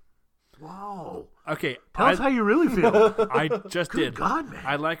garbage. Wow. Okay. Tell us how you really feel. I just did. God, man.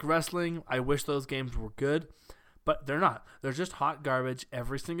 I like wrestling. I wish those games were good, but they're not. They're just hot garbage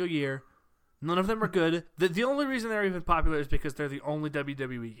every single year. None of them are good. The only reason they're even popular is because they're the only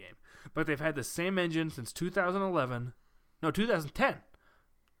WWE game. But they've had the same engine since 2010.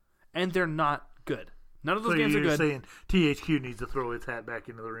 And they're not good. None of those games are good. So you're saying THQ needs to throw its hat back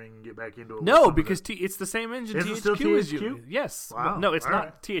into the ring and get back into it? No, because it's the same engine Is it THQ still is THQ? using. Yes. Wow. No, it's All not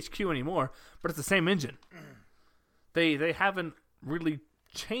right. THQ anymore, but it's the same engine. They haven't really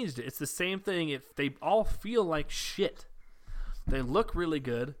changed it. It's the same thing. They all feel like shit. They look really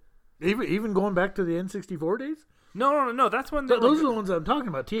good. Even going back to the N64 days? No. That's when Those are the ones I'm talking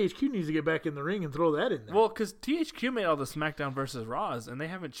about. THQ needs to get back in the ring and throw that in there. Well, because THQ made all the SmackDown versus Raws, and they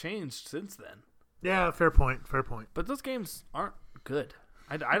haven't changed since then. Yeah, fair point. But those games aren't good.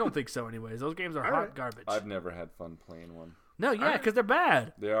 I don't think so anyways. Those games are hot garbage. I've never had fun playing one. No, yeah, because they're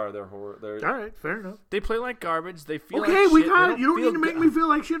bad. They are. They're horror. All right, fair enough. They play like garbage. They feel Okay, like we shit. got it. You don't need to make me feel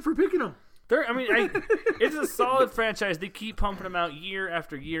like shit for picking them. It's a solid franchise. They keep pumping them out year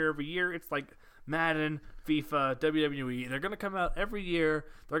after year. Every year, it's like Madden, FIFA, WWE. They're going to come out every year.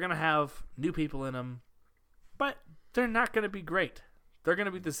 They're going to have new people in them. But they're not going to be great. they're going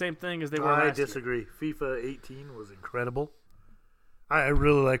to be the same thing as they were last I disagree. FIFA 18 was incredible. I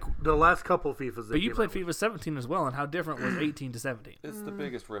really like the last couple FIFAs. But you played FIFA 17 as well, and how different was 18 to 17? It's the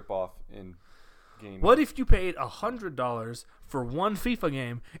biggest ripoff in gaming. What if you paid $100 for one FIFA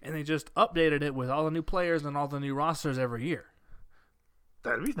game and they just updated it with all the new players and all the new rosters every year?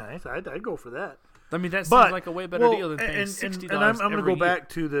 That'd be nice. I'd go for that. I mean, that seems like a way better deal than paying $60 And I'm going to go every year. back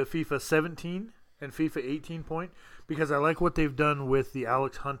to the FIFA 17 and FIFA 18 point because I like what they've done with the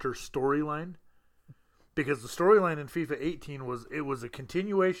Alex Hunter storyline. Because the storyline in FIFA 18 was a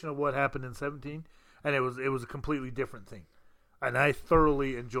continuation of what happened in 17, and it was a completely different thing, and I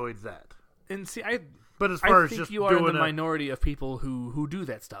thoroughly enjoyed that. And see, But as far as think just you are in doing the minority of people who do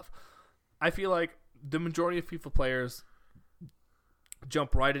that stuff. I feel like the majority of FIFA players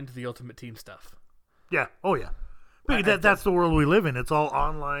jump right into the Ultimate Team stuff. yeah, oh yeah, because that's the world we live in. It's all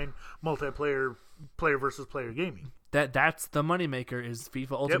online multiplayer, player versus player gaming. That's the moneymaker is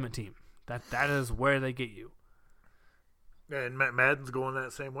FIFA Ultimate Team. That is where they get you. And Madden's going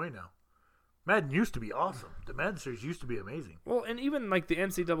that same way now. Madden used to be awesome. The Madden series used to be amazing. Well, and even like the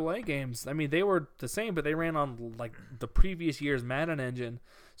NCAA games, I mean, they were the same, but they ran on like the previous year's Madden engine,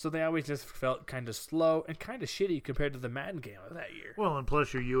 so they always just felt kind of slow and kind of shitty compared to the Madden game of that year. Well, and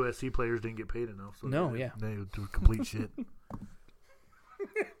plus your USC players didn't get paid enough. So No, they, yeah. They would do complete shit.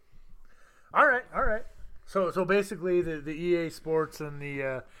 All right. So basically the EA Sports and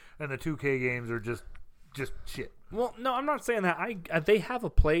the 2K games are just shit. Well, no, I'm not saying that. They have a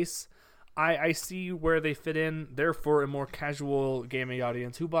place. I see where they fit in. They're for a more casual gaming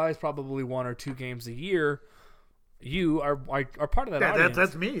audience who buys probably 1 or 2 games a year. You are part of that audience.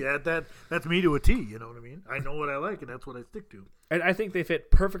 That's me. That's me to a T. You know what I mean? I know what I like, and that's what I stick to. And I think they fit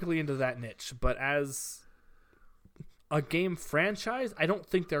perfectly into that niche. But as a game franchise, I don't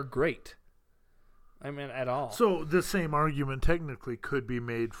think they're great. I mean, at all. So the same argument technically could be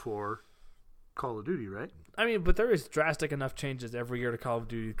made for Call of Duty, right? I mean, but there is drastic enough changes every year to Call of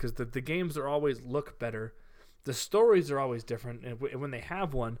Duty because the games are always look better. The stories are always different. And when they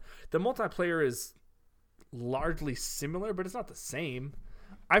have one, the multiplayer is largely similar, but it's not the same.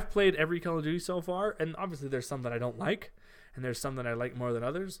 I've played every Call of Duty so far, and obviously there's some that I don't like, and there's some that I like more than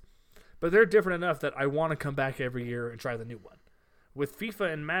others. But they're different enough that I want to come back every year and try the new one. With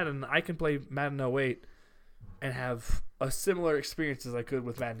FIFA and Madden, I can play Madden 08 and have a similar experience as I could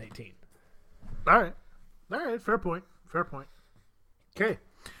with Madden 18. All right. Fair point. Okay.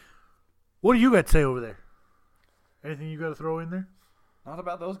 What do you got to say over there? Anything you got to throw in there? Not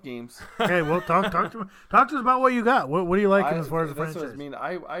about those games. Okay, well, talk to us about what you got. What do you like as far as the that's franchise? what I mean.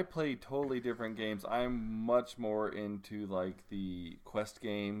 I play totally different games. I'm much more into like the quest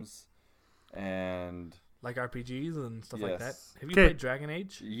games and Like RPGs and stuff like that. Yes. Have you Okay. played Dragon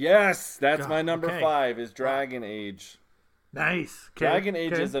Age? yes, that's God, my number okay. 5 is Dragon Age. Nice. Okay, Dragon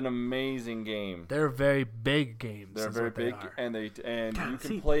Age okay. is an amazing game. They're very big games. They're is very what they big, are. and God, you can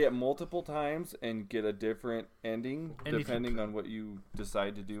see- play it multiple times and get a different ending And if you depending on what you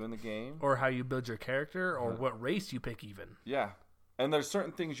decide to do in the game. Or how you build your character, or what race you pick even. Yeah, and there's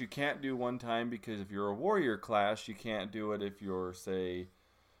certain things you can't do one time because if you're a warrior class, you can't do it if you're, say,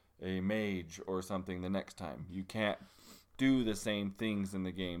 a mage or something the next time. You can't do the same things in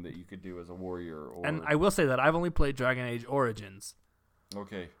the game that you could do as a warrior. Or And I will say that I've only played Dragon Age Origins.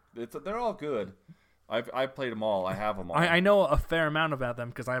 okay, they're all good. I've played them all. I have them all. I know a fair amount about them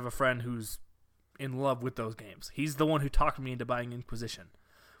because I have a friend who's in love with those games. He's the one who talked me into buying Inquisition,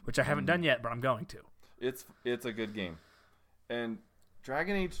 which I haven't done yet, but I'm going to. It's a good game. And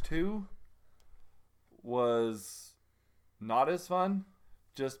Dragon Age 2 was not as fun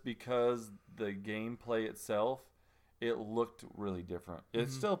just because the gameplay itself, it looked really different. It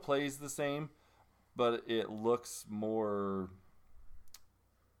still plays the same, but it looks more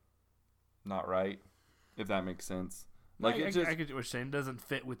not right, if that makes sense. Like I it just get what you're saying. It doesn't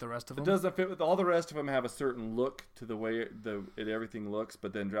fit with the rest of them. it doesn't fit with all the rest of them. Have a certain look to the way everything looks,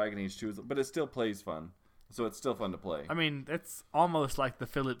 but then Dragon Age 2 but it still plays fun. So it's still fun to play. I mean, it's almost like the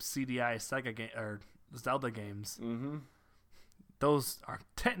Philips CDI Sega game or Zelda games. Mm-hmm. Those are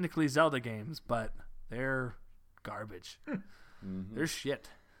technically Zelda games, but they're garbage. Mm-hmm. They're shit.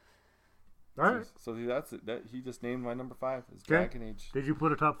 All right. So see, that's it. That he just named my number 5 is Okay. Dragon Age. Did you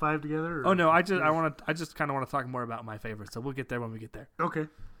put a top 5 together? Or? Oh no, I just kind of want to talk more about my favorites. So we'll get there when we get there. Okay.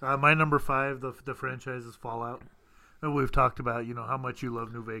 My number 5, the franchise is Fallout. And we've talked about, how much you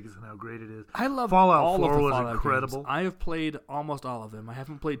love New Vegas and how great it is. I love Fallout all 4 of the was Fallout incredible. games. I have played almost all of them. I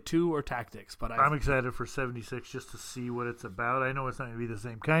haven't played 2 or Tactics, but I'm excited for 76 just to see what it's about. I know it's not going to be the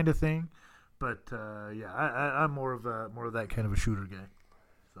same kind of thing, but yeah, I'm more of that kind of a shooter guy.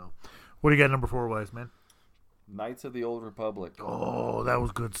 So, what do you got number 4 wise, man? Knights of the Old Republic. Oh, that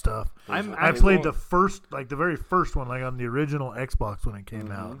was good stuff. I I'm played the very first one, like on the original Xbox when it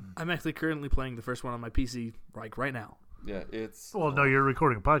came out. I'm actually currently playing the first one on my PC, like right now. Yeah, it's... Well, no, you're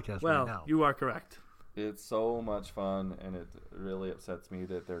recording a podcast Well, right now. you are correct. It's so much fun, and it really upsets me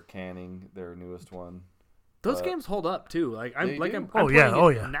that they're canning their newest one. Those games hold up too. Like I'm They like do. I'm Oh, playing yeah, oh,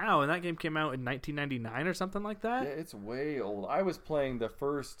 it yeah. now, and that game came out in 1999 or something like that. Yeah, it's way old. I was playing the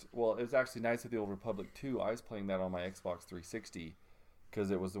first... Well, it was actually Knights of the Old Republic 2. I was playing that on my Xbox 360 because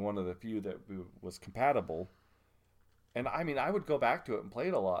it was one of the few that was compatible. And, I mean, I would go back to it and play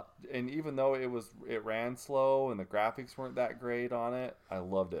it a lot. And even though it ran slow and the graphics weren't that great on it, I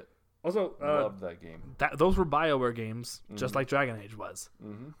loved it. Also, Loved that game. those were BioWare games, just like Dragon Age was.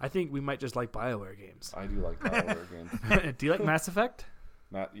 Mm-hmm. I think we might just like BioWare games. I do like BioWare games. Do you like Mass Effect?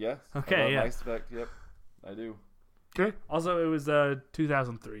 Yes. Okay, I love yeah. Mass Effect. Yep, I do. Okay. Also, it was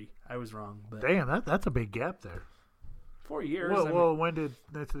 2003. I was wrong, but Damn, that's a big gap there. 4 years. Well, when did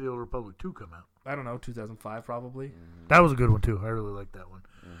Knights of the Old Republic 2 come out? I don't know, 2005 probably. That was a good one, too. I really liked that one.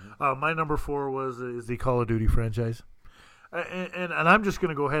 My number 4 is the Call of Duty franchise. And I'm just going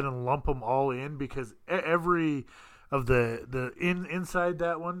to go ahead and lump them all in because every of the inside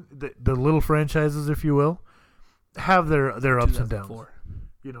that one, the little franchises, if you will, have their ups and downs. 2004.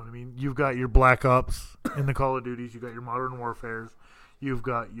 You know what I mean? You've got your Black Ops in the Call of Duties. You've got your Modern Warfares. You've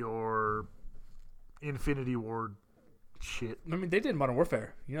got your Infinity Ward shit. I mean, they did Modern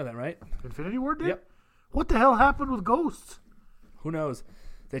Warfare. You know that, right? Infinity Ward did? Yep. What the hell happened with Ghosts? Who knows?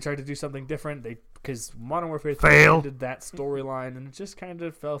 They tried to do something different. Because Modern Warfare 3 Failed. did that storyline, and it just kind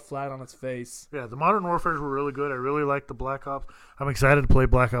of fell flat on its face. Yeah, the Modern Warfares were really good. I really liked the Black Ops. I'm excited to play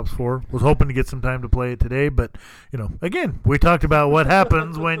Black Ops 4. Was hoping to get some time to play it today, but, again, we talked about what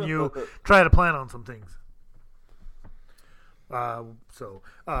happens when you try to plan on some things.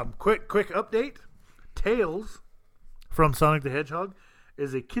 Quick update. Tails from Sonic the Hedgehog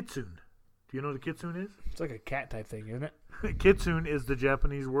is a kitsune. Do you know what a kitsune is? It's like a cat type thing, isn't it? Kitsune is the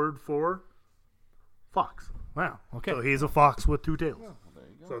Japanese word for fox. Wow. Okay. So he's a fox with two tails. Well, there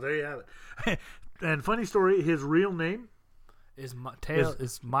you go. So there you have it. And funny story, his real name Is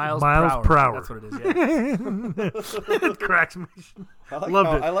Miles Miles Prower. That's what it is. Yeah. it cracks me. I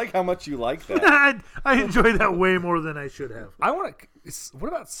Loved it. like how much you like that. I enjoy that way more than I should have. I want to. What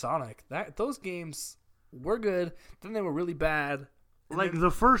about Sonic? Those games were good. Then they were really bad. Like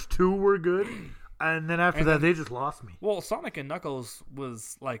the first two were good, and then after that they just lost me. Well, Sonic and Knuckles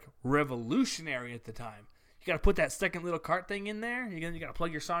was like revolutionary at the time. You got to put that second little cart thing in there. You got to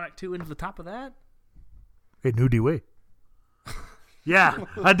plug your Sonic 2 into the top of that. Hey, nudie way. Yeah,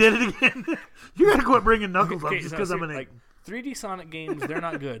 I did it again. You gotta quit bringing Knuckles up just because I'm an like 3D Sonic games. They're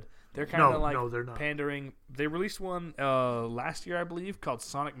not good. They're kind of like they're not. pandering. They released one last year, I believe, called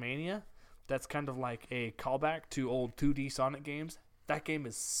Sonic Mania. That's kind of like a callback to old 2D Sonic games. That game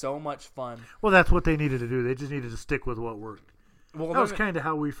is so much fun. Well, that's what they needed to do. They just needed to stick with what worked. Well, That was kind of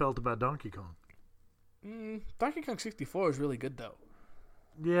how we felt about Donkey Kong. Donkey Kong 64 is really good though.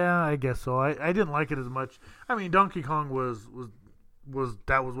 Yeah, I guess so. I didn't like it as much. I mean, Donkey Kong was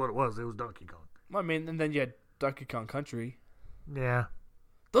that was what it was. It was Donkey Kong. I mean, and then you had Donkey Kong Country. Yeah.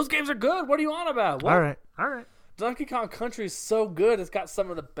 Those games are good. What are you on about? What? All right. Donkey Kong Country is so good. It's got some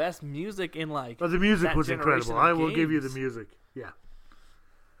of the best music in like. Well, the music that was generation incredible. of I will give you the games. music. Yeah.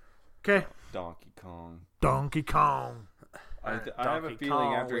 Okay. Donkey Kong. Donkey Kong. I have a Donkey feeling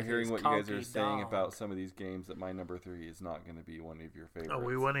Kong after with hearing his what you guys are conky saying dog. about some of these games that my number 3 is not going to be one of your favorites. Oh,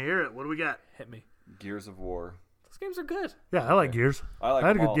 we want to hear it. What do we got? Hit me. Gears of War. Those games are good. Yeah, I like Gears. I like I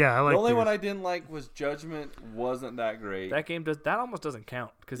had a them good- all. yeah, I like The only Gears. one I didn't like was Judgment. Wasn't that great? That game almost doesn't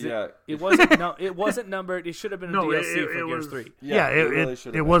count because Yeah. it wasn't it wasn't numbered. It should have been a No, DLC for it Gears was 3. Yeah, really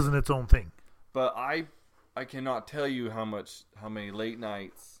should have it been. wasn't its own thing. But I cannot tell you how many late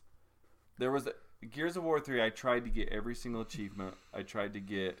nights there was. Gears of War 3. I tried to get every single achievement. I tried to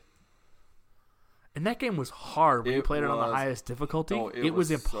get. And that game was hard when you It played it on the was- highest difficulty. No, it was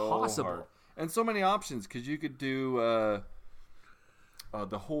so impossible. hard. And so many options because you could do the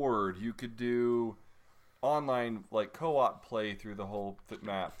Horde. You could do online like co-op play through the whole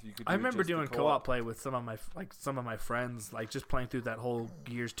map. You could. I remember just the doing co-op play with some of my friends, like just playing through that whole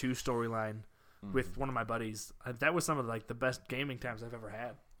Gears 2 storyline with one of my buddies. That was some of like the best gaming times I've ever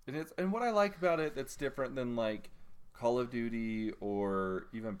had. And what I like about it that's different than like Call of Duty or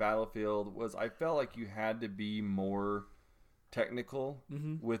even Battlefield was I felt like you had to be more technical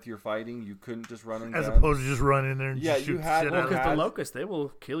with your fighting. You couldn't just run and As gun. opposed to just run in there and Yeah, just you shoot had- shit well, out of Because it. the locusts, they will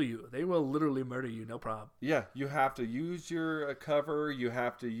kill you. They will literally murder you, no problem. Yeah, you have to use your cover. You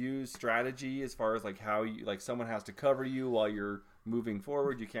have to use strategy as far as like how you like someone has to cover you while you're moving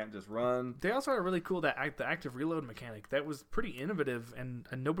forward. You can't just run. They also are really cool, the active reload mechanic. That was pretty innovative, and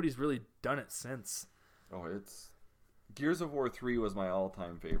nobody's really done it since. Oh, it's Gears of War 3 was my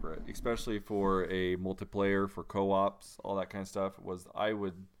all-time favorite, especially for a multiplayer, for co-ops, all that kind of stuff.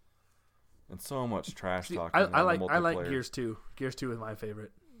 And so much trash talking. I like Gears 2. Gears 2 is my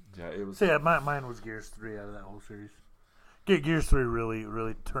favorite. Yeah, it was. So yeah, mine was Gears 3 out of that whole series. Gears 3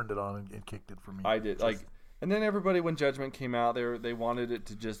 really turned it on and kicked it for me. I did and then everybody, when Judgment came out, they wanted it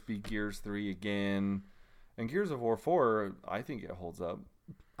to just be Gears 3 again, and Gears of War 4, I think it holds up.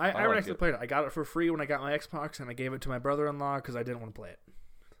 I like actually played it. I got it for free when I got my Xbox, and I gave it to my brother-in-law because I didn't want to play it.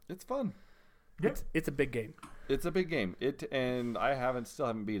 It's fun. Yeah. It's a big game. It's a big game. And I still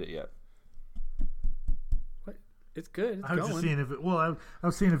haven't beat it yet. It's good. It's I was going. just seeing if it. Well, I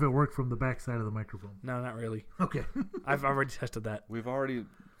was seeing if it worked from the back side of the microphone. No, not really. Okay. I've already tested that. We've already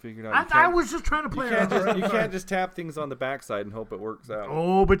figured out. I was just trying to play it. You can't just tap things on the backside and hope it works out.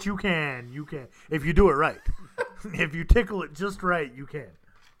 Oh, but you can. You can if you do it right. If you tickle it just right, you can.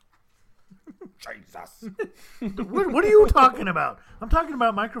 Jesus. What are you talking about? I'm talking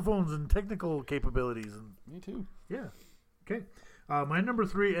about microphones and technical capabilities. And Me too. yeah. Okay. My number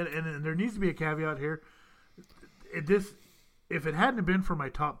 3, and there needs to be a caveat here. If it hadn't been for my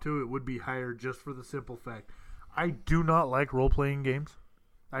top 2, it would be higher just for the simple fact I do not like role-playing games.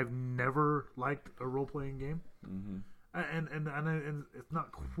 I've never liked a role-playing game. Mm-hmm. And it's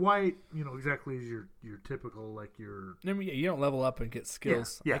not quite, exactly as your typical, like your... I mean, you don't level up and get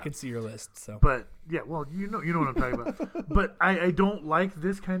skills. Yeah. I can see your list. So, But, yeah, well, you know what I'm talking about. But I don't like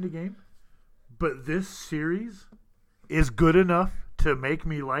this kind of game. But this series is good enough to make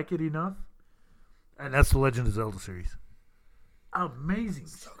me like it enough. And that's the Legend of Zelda series. Amazing.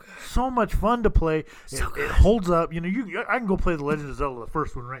 So much fun to play. It holds up. I can go play the Legend of Zelda, the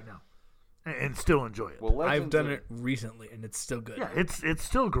first one, right now. And still enjoy it. Well, I've done it recently, and it's still good. Yeah, it's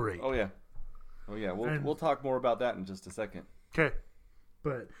still great. Oh yeah. We'll talk more about that in just a second. Okay,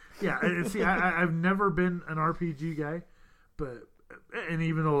 but yeah, and see, I've never been an RPG guy, and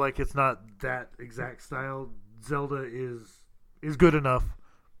even though it's not that exact style, Zelda is good enough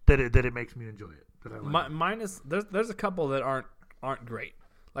that it makes me enjoy it. That I like. Mine is there's a couple that aren't great.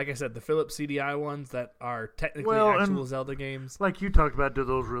 Like I said, the Philips CDI ones that are technically actual Zelda games. Like you talked about, do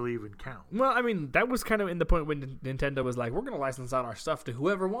those really even count? Well, I mean, that was kind of in the point when Nintendo was like, we're going to license out our stuff to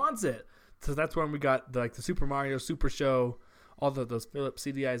whoever wants it. So that's when we got the Super Mario Super Show, all those Philips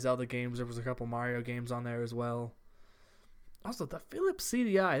CDI Zelda games. There was a couple Mario games on there as well. Also, the Philips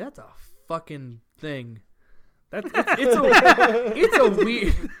CDI, that's a fucking thing. It's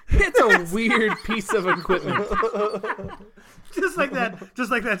a weird piece of equipment. Just like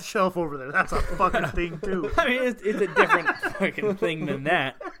that shelf over there. That's a fucking thing too. I mean, it's a different fucking thing than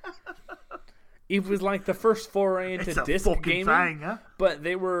that. It was like the first foray into disc gaming, thing, huh? but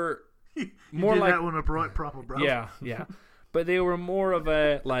they were more like that one a proper browser. Yeah, but they were more of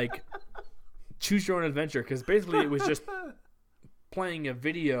a choose your own adventure because basically it was just playing a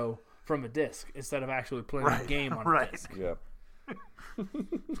video from a disc instead of actually playing a game on a disc. Yeah.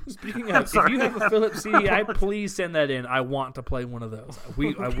 Speaking of, if you have a Philips CDI, please send that in. I want to play one of those.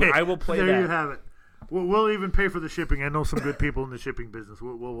 I will play there that. There you have it. We'll even pay for the shipping. I know some good people in the shipping business.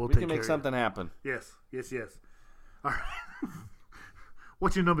 We'll We take can make something happen. Yes. All right.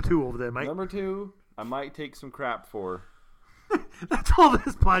 What's your number 2 over there, Mike? Number 2, I might take some crap for. That's all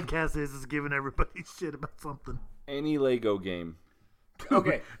this podcast is giving everybody shit about something. Any Lego game.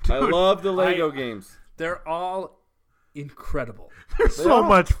 Okay. I love the Lego games. They're all incredible. They're so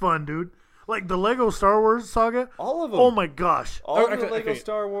much fun, dude. Like the Lego Star Wars saga. All of them. Oh my gosh. All of the Lego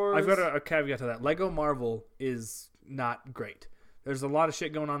Star Wars. I've got a caveat to that. Lego Marvel is not great. There's a lot of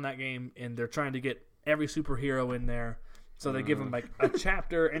shit going on in that game, and they're trying to get every superhero in there. So they give them a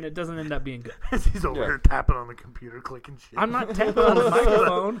chapter, and it doesn't end up being good. He's over here tapping on the computer, clicking shit. I'm not tapping on the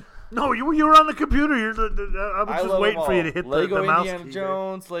microphone. No, you were on the computer. I was just waiting for you to hit Lego the mouse Indiana key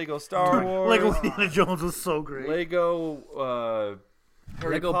Jones, Lego Star Wars. Lego Indiana Jones was so great. Lego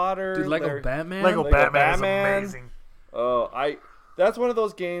Harry Potter. Dude, Lego Batman. Lego Batman is amazing. That's one of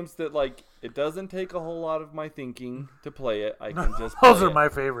those games that it doesn't take a whole lot of my thinking to play it. I can just those are my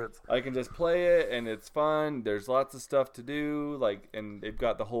favorites. I can just play it and it's fun. There's lots of stuff to do, and they've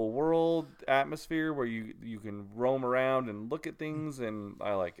got the whole world atmosphere where you can roam around and look at things, and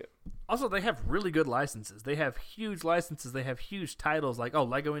I like it. Also, they have really good licenses. They have huge licenses. They have huge titles like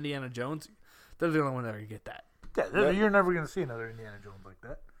Lego Indiana Jones. They're the only one that can get that. Yeah, you're never going to see another Indiana Jones like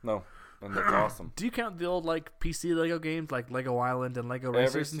that. No. And that's awesome. Do you count the old PC Lego games like Lego Island and Lego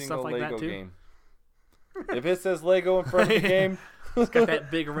Racers and stuff like Lego that too? Game. If it says Lego in front of the game, It's got that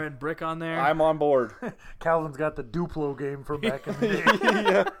big red brick on there. I'm on board. Calvin's got the Duplo game from back in the day.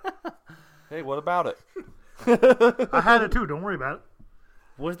 Yeah. Hey, what about it? I had it too. Don't worry about it.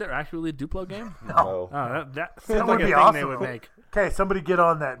 Was there actually a Duplo game? No. Oh, that That sounds would like a be thing awesome. they would make. Okay, somebody get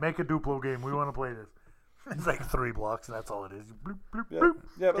on that. Make a Duplo game. We want to play this. It's like 3 blocks, and that's all it is. Bloop, bloop, Yeah, bloop.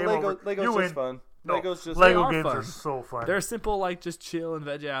 yeah, but Game over. Lego's You just win. fun. No, Lego's just Lego are games fun. are so fun. They're simple, like just chill and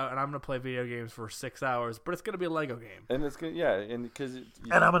veg out, and I'm gonna play video games for 6 hours, but it's gonna be a Lego game. and it's gonna and because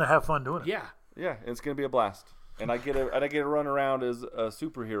and I'm gonna have fun doing it. Yeah, yeah, it's gonna be a blast. And I get to run around as a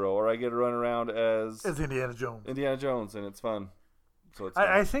superhero, or I get to run around as It's Indiana Jones. Indiana Jones, and it's fun. So it's fun.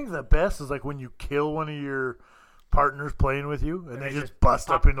 I think the best is like when you kill one of your partners playing with you, and they they just just bust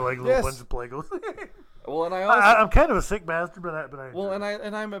up into like little Yes. bunch of Legos. well, and I also I'm kind of a sick bastard, but I well,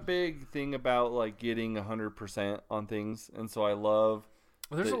 and I'm a big thing about like getting 100% on things, and so I love.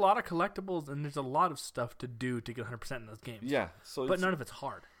 well, there's a lot of collectibles, and there's a lot of stuff to do to get 100% in those games. Yeah, so but it's, none of it's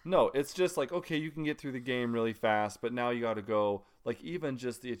hard. no, it's just like okay, you can get through the game really fast, but now you got to go like even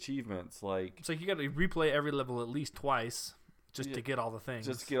just the achievements, like It's like you got to replay every level at least twice just Yeah. to get all the things.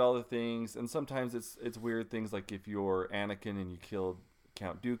 just to get all the things, and sometimes it's weird things like if you're Anakin and you killed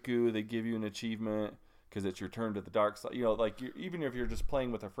Count Dooku, they give you an achievement because it's your turn to the dark side. You know, like even if you're just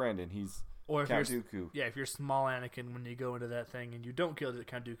playing with a friend and he's or if Count you're Dooku. yeah, if you're small Anakin when you go into that thing and you don't kill the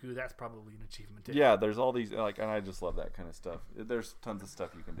Count Dooku, that's probably an achievement too. Yeah, there's all these like, and I just love that kind of stuff. There's tons of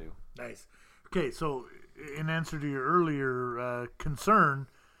stuff you can do. Nice. Okay, so in answer to your earlier concern,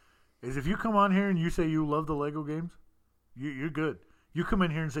 is if you come on here and you say you love the Lego games, you're good. You come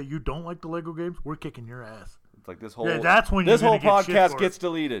in here and say you don't like the Lego games, we're kicking your ass. It's like this whole Yeah, that's when this you're whole gonna get shit podcast for gets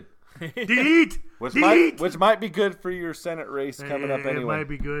deleted, Delete. which Delete. might be good for your Senate race coming up It anyway. might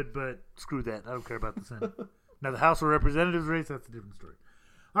be good, but screw that. I don't care about the Senate. Now the House of Representatives race, that's a different story.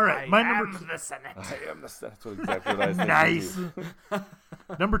 All right, my number two. the Senate. I am that's what exactly what I was thinking. Nice.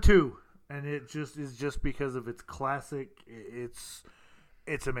 too. Number 2, and it just is just because of its classic.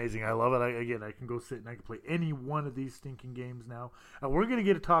 It's amazing. I love it. I can go sit and I can play any one of these stinking games now. We're going to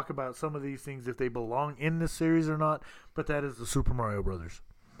get to talk about some of these things if they belong in this series or not, but that is the Super Mario Brothers.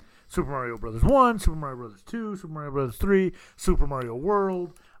 Super Mario Brothers 1, Super Mario Brothers 2, Super Mario Brothers 3, Super Mario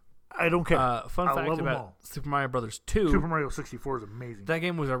World. I don't care. Fun I fact love 'em about all. Super Mario Brothers 2. Super Mario 64 is amazing. That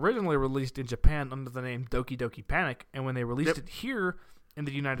game was originally released in Japan under the name Doki Doki Panic, and when they released it here in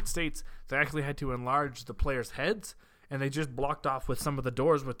the United States, they actually had to enlarge the players' heads, and they just blocked off with some of the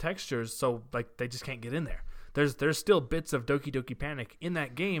doors with textures, so like they just can't get in there. There's still bits of Doki Doki Panic in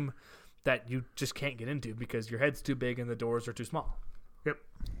that game that you just can't get into because your head's too big and the doors are too small. Yep.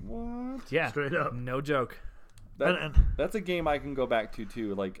 What? Yeah, Straight up. no joke. That's a game I can go back to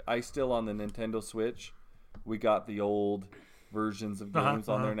too. Like I still on the Nintendo Switch, we got the old versions of games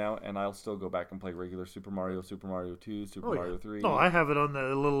on there now, and I'll still go back and play regular Super Mario 2, Super Mario 3. No, I have it on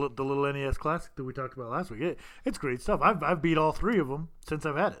the little NES Classic that we talked about last week. It's great stuff. I've beat all 3 of them since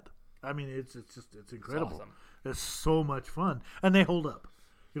I've had it. I mean, it's incredible. awesome. It's so much fun, and they hold up.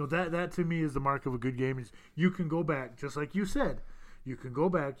 You know that to me is the mark of a good game. Is you can go back, just like you said. You can go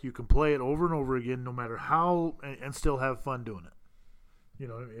back. You can play it over and over again, no matter how, and still have fun doing it. You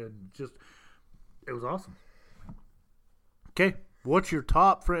know, and just it was awesome. Okay, what's your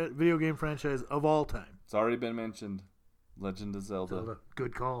top video game franchise of all time? It's already been mentioned. Legend of Zelda. Zelda.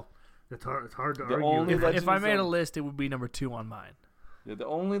 Good call. It's hard to The argue. only If Legend I of made a Zelda- list, it would be number 2 on mine. Yeah, the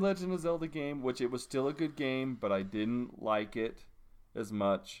only Legend of Zelda game, which it was still a good game, but I didn't like it as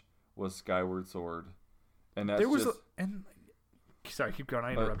much, was Skyward Sword. And that's There was just, sorry, keep going.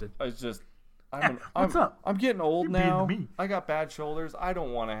 I interrupted. I just What's up? I'm getting old You're being now. me. I got bad shoulders. I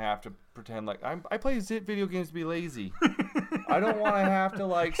don't want to have to pretend like I play video games to be lazy. I don't want to have to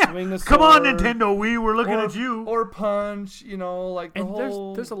like swing a sword. Come on, Nintendo Wii, we're looking or, at you. Or punch, like the And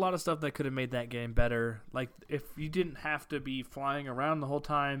whole. there's a lot of stuff that could have made that game better. Like if you didn't have to be flying around the whole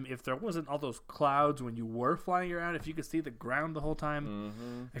time, if there wasn't all those clouds when you were flying around, if you could see the ground the whole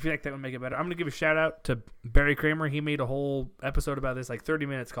time, I feel like that would make it better. I'm gonna give a shout out to Barry Kramer. He made a whole episode about this, like 30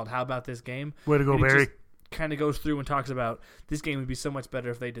 minutes, called "How About This Game." Way to go, And he Barry. just kind of goes through and talks about this game would be so much better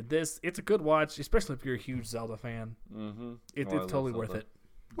if they did this. It's a good watch, especially if you're a huge Zelda fan. Mm-hmm. It's I love totally worth Zelda. it.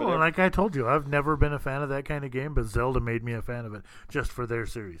 But Well, like I told you, I've never been a fan of that kind of game, but Zelda made me a fan of it just for their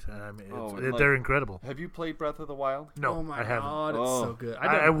series. And I mean, and they're incredible. Have you played Breath of the Wild? No, Oh my I haven't. god, it's Oh. so good.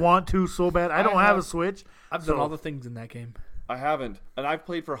 I want to so bad. I don't have a Switch. I've so- done all the things in that game. I haven't, and I've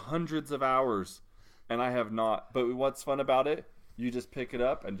played for hundreds of hours, and I have not. But what's fun about it? You just pick it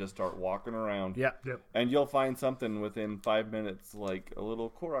up and just start walking around. Yeah. Yep. And you'll find something within 5 minutes, like a little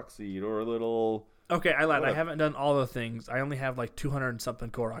Korok seed or a little. Okay, I lied. I Whatever. haven't done all the things. I only have like 200 and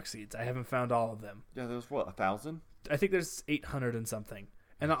something Korok seeds. I haven't found all of them. Yeah, there's what, 1,000? I think there's 800 and something,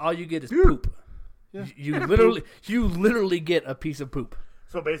 and all you get is Dude. poop. Yeah. You literally get a piece of poop.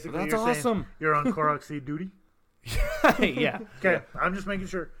 So basically, That's you're saying awesome. you're on Korok seed duty. Yeah. Okay, I'm just making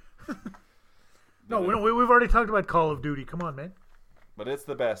sure. No, we've already talked about Call of Duty. Come on, man. But it's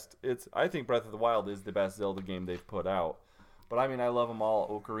the best. I think Breath of the Wild is the best Zelda game they've put out. But I mean, I love them all.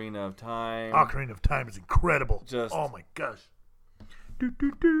 Ocarina of Time. Ocarina of Time is incredible. Just- oh my gosh.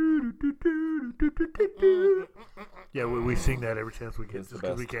 Yeah, we sing that every chance we get, It's the just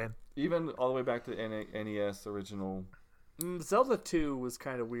because we best. can. Even all the way back to NES original. Zelda 2 was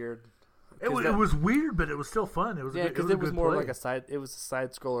kind of weird. It was weird, but it was still fun. It was Yeah, because a it was good more play. like a side. It was a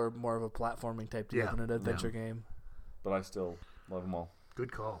side scroller, more of a platforming type deal Yeah, than an adventure game. But I still love them all.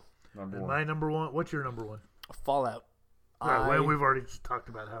 Good call. Number And one. my number one. What's your number one? Fallout. We've already just talked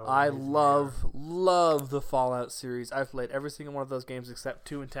about how I amazing they love the Fallout series. I've played every single one of those games except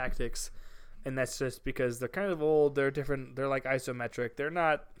 2 and Tactics, and that's just because they're kind of old. They're different. They're like isometric. They're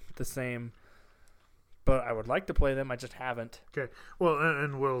not the same. But I would like to play them. I just haven't. are. Okay. Well,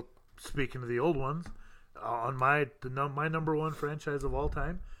 and we'll speaking of the old ones, on my number one franchise of all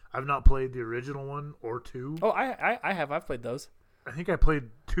time. I've not played the original one or 2. Oh, I have. I've played those. I think I played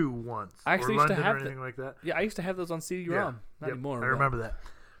 2 once. I actually or used to London have or anything like that. Yeah, I used to have those on CD-ROM. Not Yep, anymore. I but- remember that.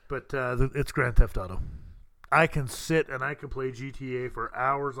 But it's Grand Theft Auto. I can sit and I can play GTA for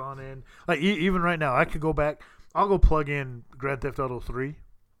hours on end. Like even right now, I could go back. I'll go plug in Grand Theft Auto 3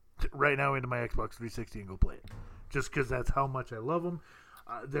 right now into my Xbox 360 and go play it. Just because that's how much I love them.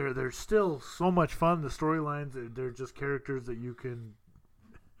 They're still so much fun. The storylines, they're just characters that you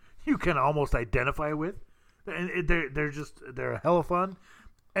can almost identify with. And they're hella fun.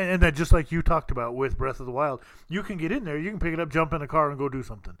 And that just like you talked about with Breath of the Wild, you can get in there, you can pick it up, jump in a car, and go do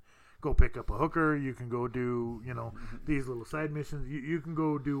something. Go pick up a hooker. You can go do these little side missions. You can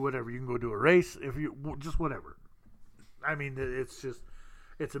go do whatever. You can go do a race if you just whatever. I mean,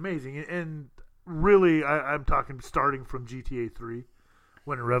 it's amazing. And really, I'm talking starting from GTA 3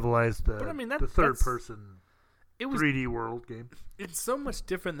 when it revelized But I mean, the third person It was 3D world game. It's so much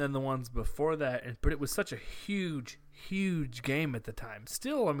different than the ones before that, but it was such a huge game at the time.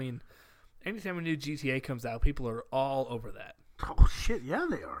 Still, I mean, anytime a new GTA comes out, people are all over that. Oh shit! Yeah,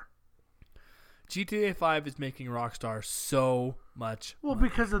 they are. GTA 5 is making Rockstar so much Well, money.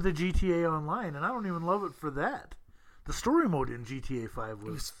 because of the GTA Online, and I don't even love it for that. The story mode in GTA 5 It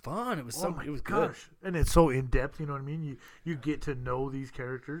was was fun. It was oh my it was gosh, and it's so in depth. You know what I mean? You get to know these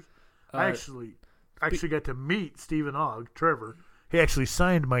characters. I actually got to meet Stephen Ogg, Trevor. He actually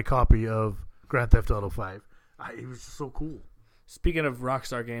signed my copy of Grand Theft Auto 5. He was just so cool. good. Speaking of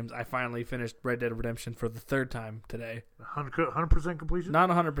Rockstar games, I finally finished Red Dead Redemption for the 3rd time today. 100% completion. Not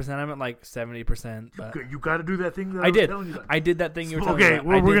 100%. I'm at like 70%. But You got to do that thing that I I was did. telling you about. I did that thing you were talking Okay, about.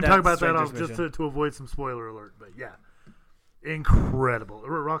 well, I we're did gonna talk about that Stranger's off just Mission. to avoid some spoiler alert. But yeah, incredible.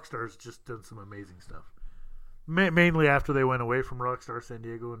 Rockstar's just done some amazing stuff. Mainly after they went away from Rockstar San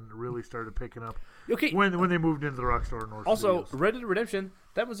Diego and really started picking up Okay. when they moved into the Rockstar North. Also, Studios. Red Dead Redemption,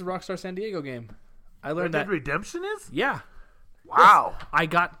 that was a Rockstar San Diego game. I Red learned Dead that. Redemption is Yeah. wow. I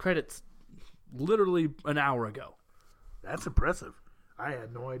got credits literally an hour ago. That's impressive. I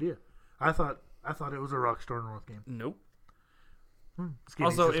had no idea. I thought it was a Rockstar North game. Nope.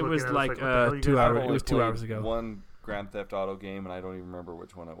 Skinny's Also, just it looking was at us like, what the hell you 2 guys hours- are it doing? was 2 played hours ago. One Grand Theft Auto game, and I don't even remember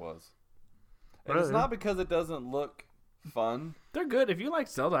which one it was. And Really? it's not because it doesn't look fun. They're good. If you like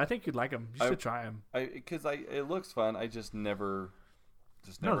Zelda, I think you'd like them. You I- should try them. Because it looks fun. I just never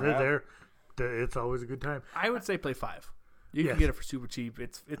No, they're have. there. It's always a good time. I would say play 5. You Yes. can get it for super cheap.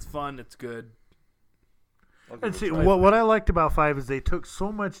 It's fun. It's good. I'll give And it a see, try. what I liked about 5 is they took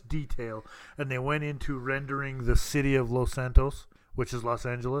so much detail and they went into rendering the city of Los Santos, which is Los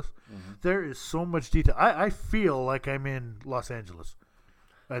Angeles. Mm-hmm. There is so much detail. I feel like I'm in Los Angeles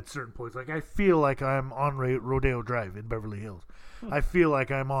at certain points. Like I feel like I'm on Rodeo Drive in Beverly Hills. I feel like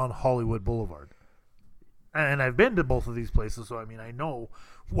I'm on Hollywood Boulevard. And I've been to both of these places, so I mean I know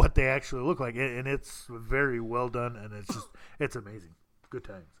what they actually look like, and it's very well done, and it's amazing. Good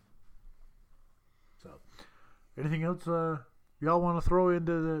times. So, anything else y'all want to throw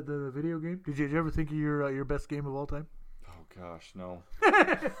into the video game? Did you ever think of your best game of all time? Oh gosh, no.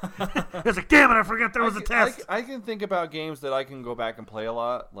 It's like, damn it, I forgot there was a test. I can think about games that I can go back and play a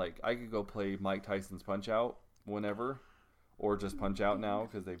lot. Like I could go play Mike Tyson's Punch Out whenever, or just Punch Out now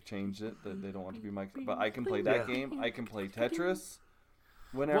because they've changed it. That they don't want to be Mike. But I can play that Yeah. game. I can play Tetris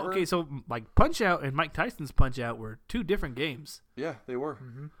whenever. Well, okay, so like Punch Out and Mike Tyson's Punch Out were 2 different games. Yeah, they were.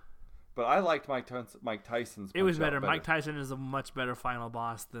 Mm-hmm. But I liked Mike Tyson's. It was Punch-Out better. Mike Tyson is a much better final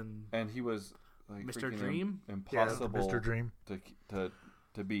boss than. and he was like Mr. freaking Dream? Yeah, impossible Mr. Dream.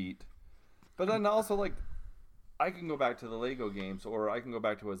 to beat. But then also like I can go back to the Lego games, or I can go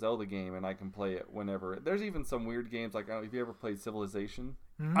back to a Zelda game, and I can play it whenever. There's even some weird games like, I don't know if you ever played Civilization.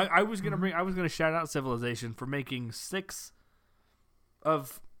 I was gonna shout out Civilization for making 6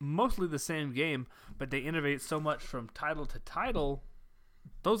 of mostly the same game, but they innovate so much from title to title.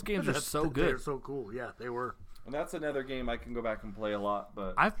 Those games are so good. They're so cool. Yeah, they were. And that's another game I can go back and play a lot.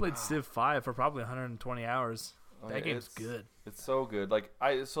 But I've played Civ 5 for probably 120 hours. That game's good. It's so good. Like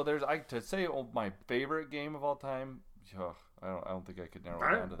to say my favorite game of all time. I don't think I could narrow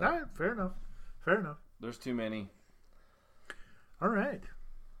it down to that. All right, fair enough. There's too many. All right.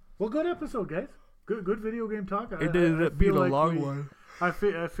 Well, good episode, guys. Good video game talk. It ended up being a long one. I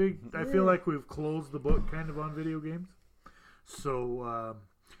feel like we've closed the book kind of on video games. So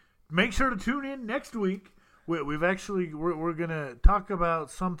make sure to tune in next week. We're gonna talk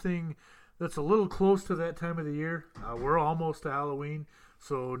about something that's a little close to that time of the year. We're almost to Halloween,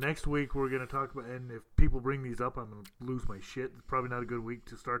 so next week we're gonna talk about. And if people bring these up, I'm gonna lose my shit. It's probably not a good week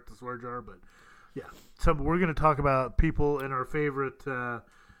to start the swear jar, but yeah. So we're gonna talk about people in our favorite.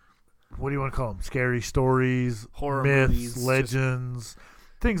 What do you want to call them? Scary stories, horror myths, movies, legends,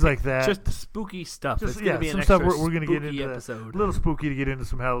 things like that. Just spooky stuff. Just, it's gonna be some an stuff extra we're going to get spooky into. episode. A little spooky to get into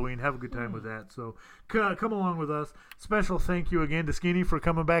some Halloween. Have a good time with that. So come along with us. Special thank you again to Skinny for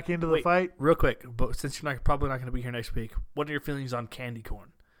coming back into the fight. Real quick, but since you're probably not going to be here next week, what are your feelings on candy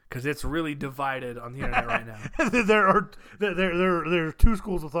corn? Because it's really divided on the internet right now. there are two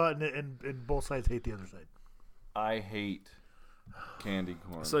schools of thought, and both sides hate the other side. I hate candy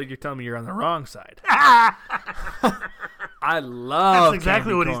corn. So you're telling me you're on the wrong side? I love. That's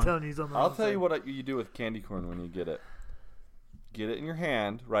exactly candy what corn. he's telling you. He's on the wrong I'll tell side. you what you do with candy corn when you get it. Get it in your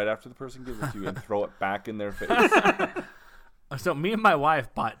hand right after the person gives it to you and throw it back in their face. So me and my wife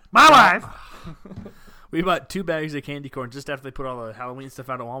bought. We bought 2 bags of candy corn just after they put all the Halloween stuff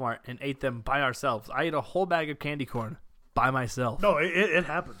out at Walmart and ate them by ourselves. I ate a whole bag of candy corn by myself. No, it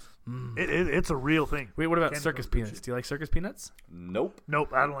happens. It's a real thing. Wait, what about Candy circus corn's good peanuts? shit. Do you like circus peanuts? Nope. I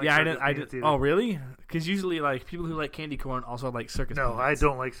don't like. Yeah, circus I peanuts didn't. either. Oh, really? Because usually, like people who like candy corn also like circus. No, peanuts. I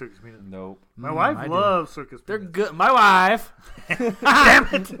don't like circus peanuts. Nope. My wife I do. loves circus They're peanuts. good. My wife. Damn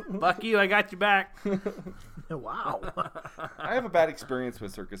it! Fuck you! I got you back. Wow. I have a bad experience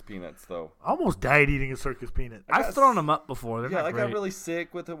with circus peanuts, though. I almost died eating a circus peanut. I've thrown them up before. They're Yeah, not I great. got really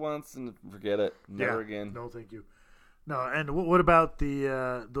sick with it once and forget it. Never again. No, thank you. No, and what about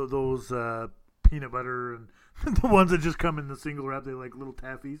those peanut butter and the ones that just come in the single wrap? They like little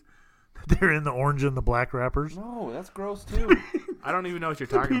taffies. They're in the orange and the black wrappers. No, that's gross too. I don't even know what you're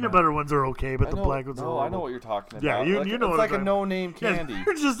The talking peanut about. butter ones are okay, but the black ones are No, horrible. I know what you're talking about. Yeah, you know it's what I'm like a talking no-name Yeah, candy.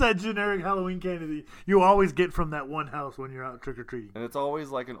 it's just that generic Halloween candy that you always get from that one house when you're out trick-or-treating. And it's always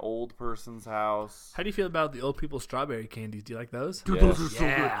like an old person's house. How do you feel about the old people strawberry candies? Do you like those? Dude, Yes. those are so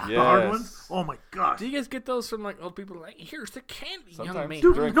Yeah. good. The hard Yes. ones? Oh my gosh. Do you guys get those from like old people? Like, here's the candy, young Sometimes. man.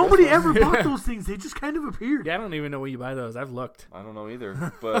 Dude, During nobody Christmas. ever bought those things. They just kind of appeared. Yeah, I don't even know where you buy those. I've looked. I don't know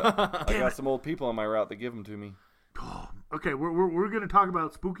either, but I got some old people on my route that give them to me. Okay, we're going to talk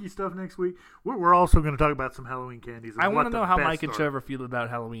about spooky stuff next week. We're also going to talk about some Halloween candies. And I want want to the know how best Mike and are. Trevor feel about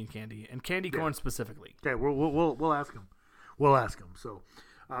Halloween candy and candy corn specifically. Okay, we'll ask them. We'll ask them. So,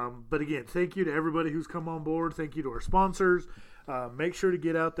 but again, thank you to everybody who's come on board. Thank you to our sponsors. Make sure to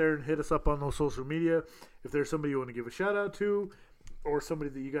get out there and hit us up on those social media. If there's somebody you want to give a shout out to, or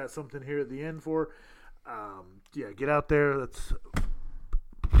somebody that you got something here at the end for, get out there.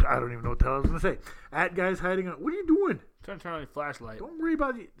 I don't even know what the hell I was going to say. At Guys Hiding on. What are you doing? Trying to turn on your flashlight. Don't worry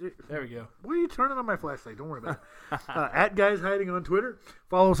about it. There we go. Why are you turning on my flashlight? Don't worry about it. At Guys Hiding on Twitter.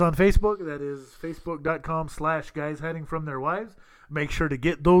 Follow us on Facebook. That is facebook.com/Guys Hiding from Their Wives. Make sure to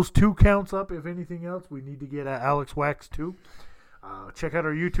get those 2 counts up. If anything else, we need to get Alex Wax too. Check out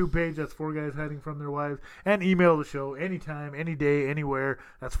our YouTube page. That's 4 Guys Hiding from Their Wives. And email the show anytime, any day, anywhere.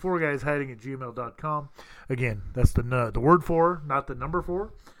 That's 4guyshiding@gmail.com. Again, that's the word 4, not the number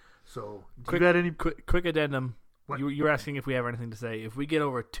 4. So, do you got any? Quick addendum. What? You were asking if we have anything to say. If we get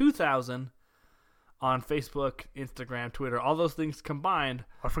over 2,000 on Facebook, Instagram, Twitter, all those things combined,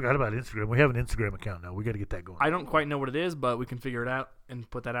 I forgot about Instagram. We have an Instagram account now. We got to get that going. I don't quite know what it is, but we can figure it out and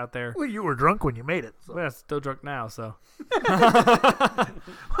put that out there. Well, you were drunk when you made it. So, Well, I'm still drunk now, so.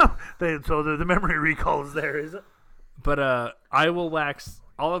 the memory recall is there, is it? But I will wax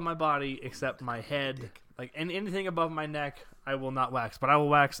all of my body except my head. Like anything above my neck, I will not wax. But I will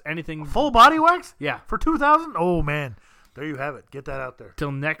wax anything. Full body wax? Yeah. For 2,000? Oh, man. There you have it. Get that out there.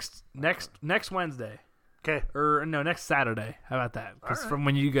 Till next Wednesday. Okay. Or no, next Saturday. How about that? Because All right. from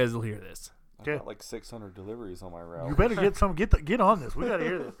when you guys will hear this. I've got like 600 deliveries on my route. You better get on this. We got to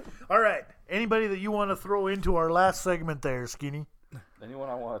hear this. All right. Anybody that you want to throw into our last segment there, Skinny? Anyone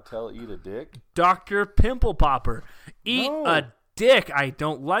I want to tell eat a dick? Dr. Pimple Popper. Eat No. a dick. I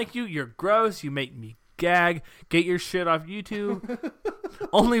don't like you. You're gross. You make me gag. Get your shit off YouTube.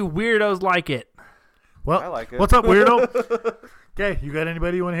 Only weirdos like it. Well, I like it. what's up, weirdo? Okay, you got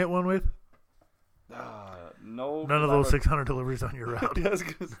anybody you want to hit one with? No. None of those 600 deliveries on your route. I was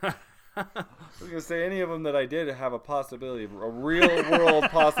gonna say any of them that I did have a possibility, a real world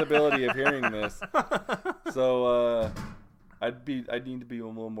possibility of hearing this. So I'd need to be a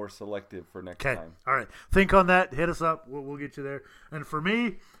little more selective for next Okay, time. all right. Think on that. Hit us up. We'll get you there. And for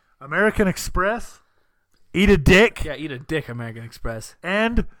me, American Express, eat a dick, Yeah, eat a dick, American Express.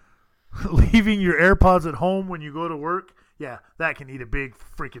 and leaving your AirPods at home when you go to work. Yeah, that can eat a big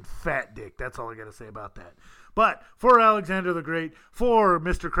freaking fat dick. That's all I got to say about that. But for Alexander the Great, for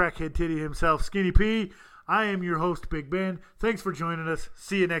Mr. Crackhead Titty himself, Skinny P, I am your host, Big Ben. Thanks for joining us.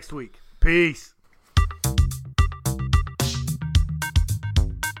 See you next week. Peace.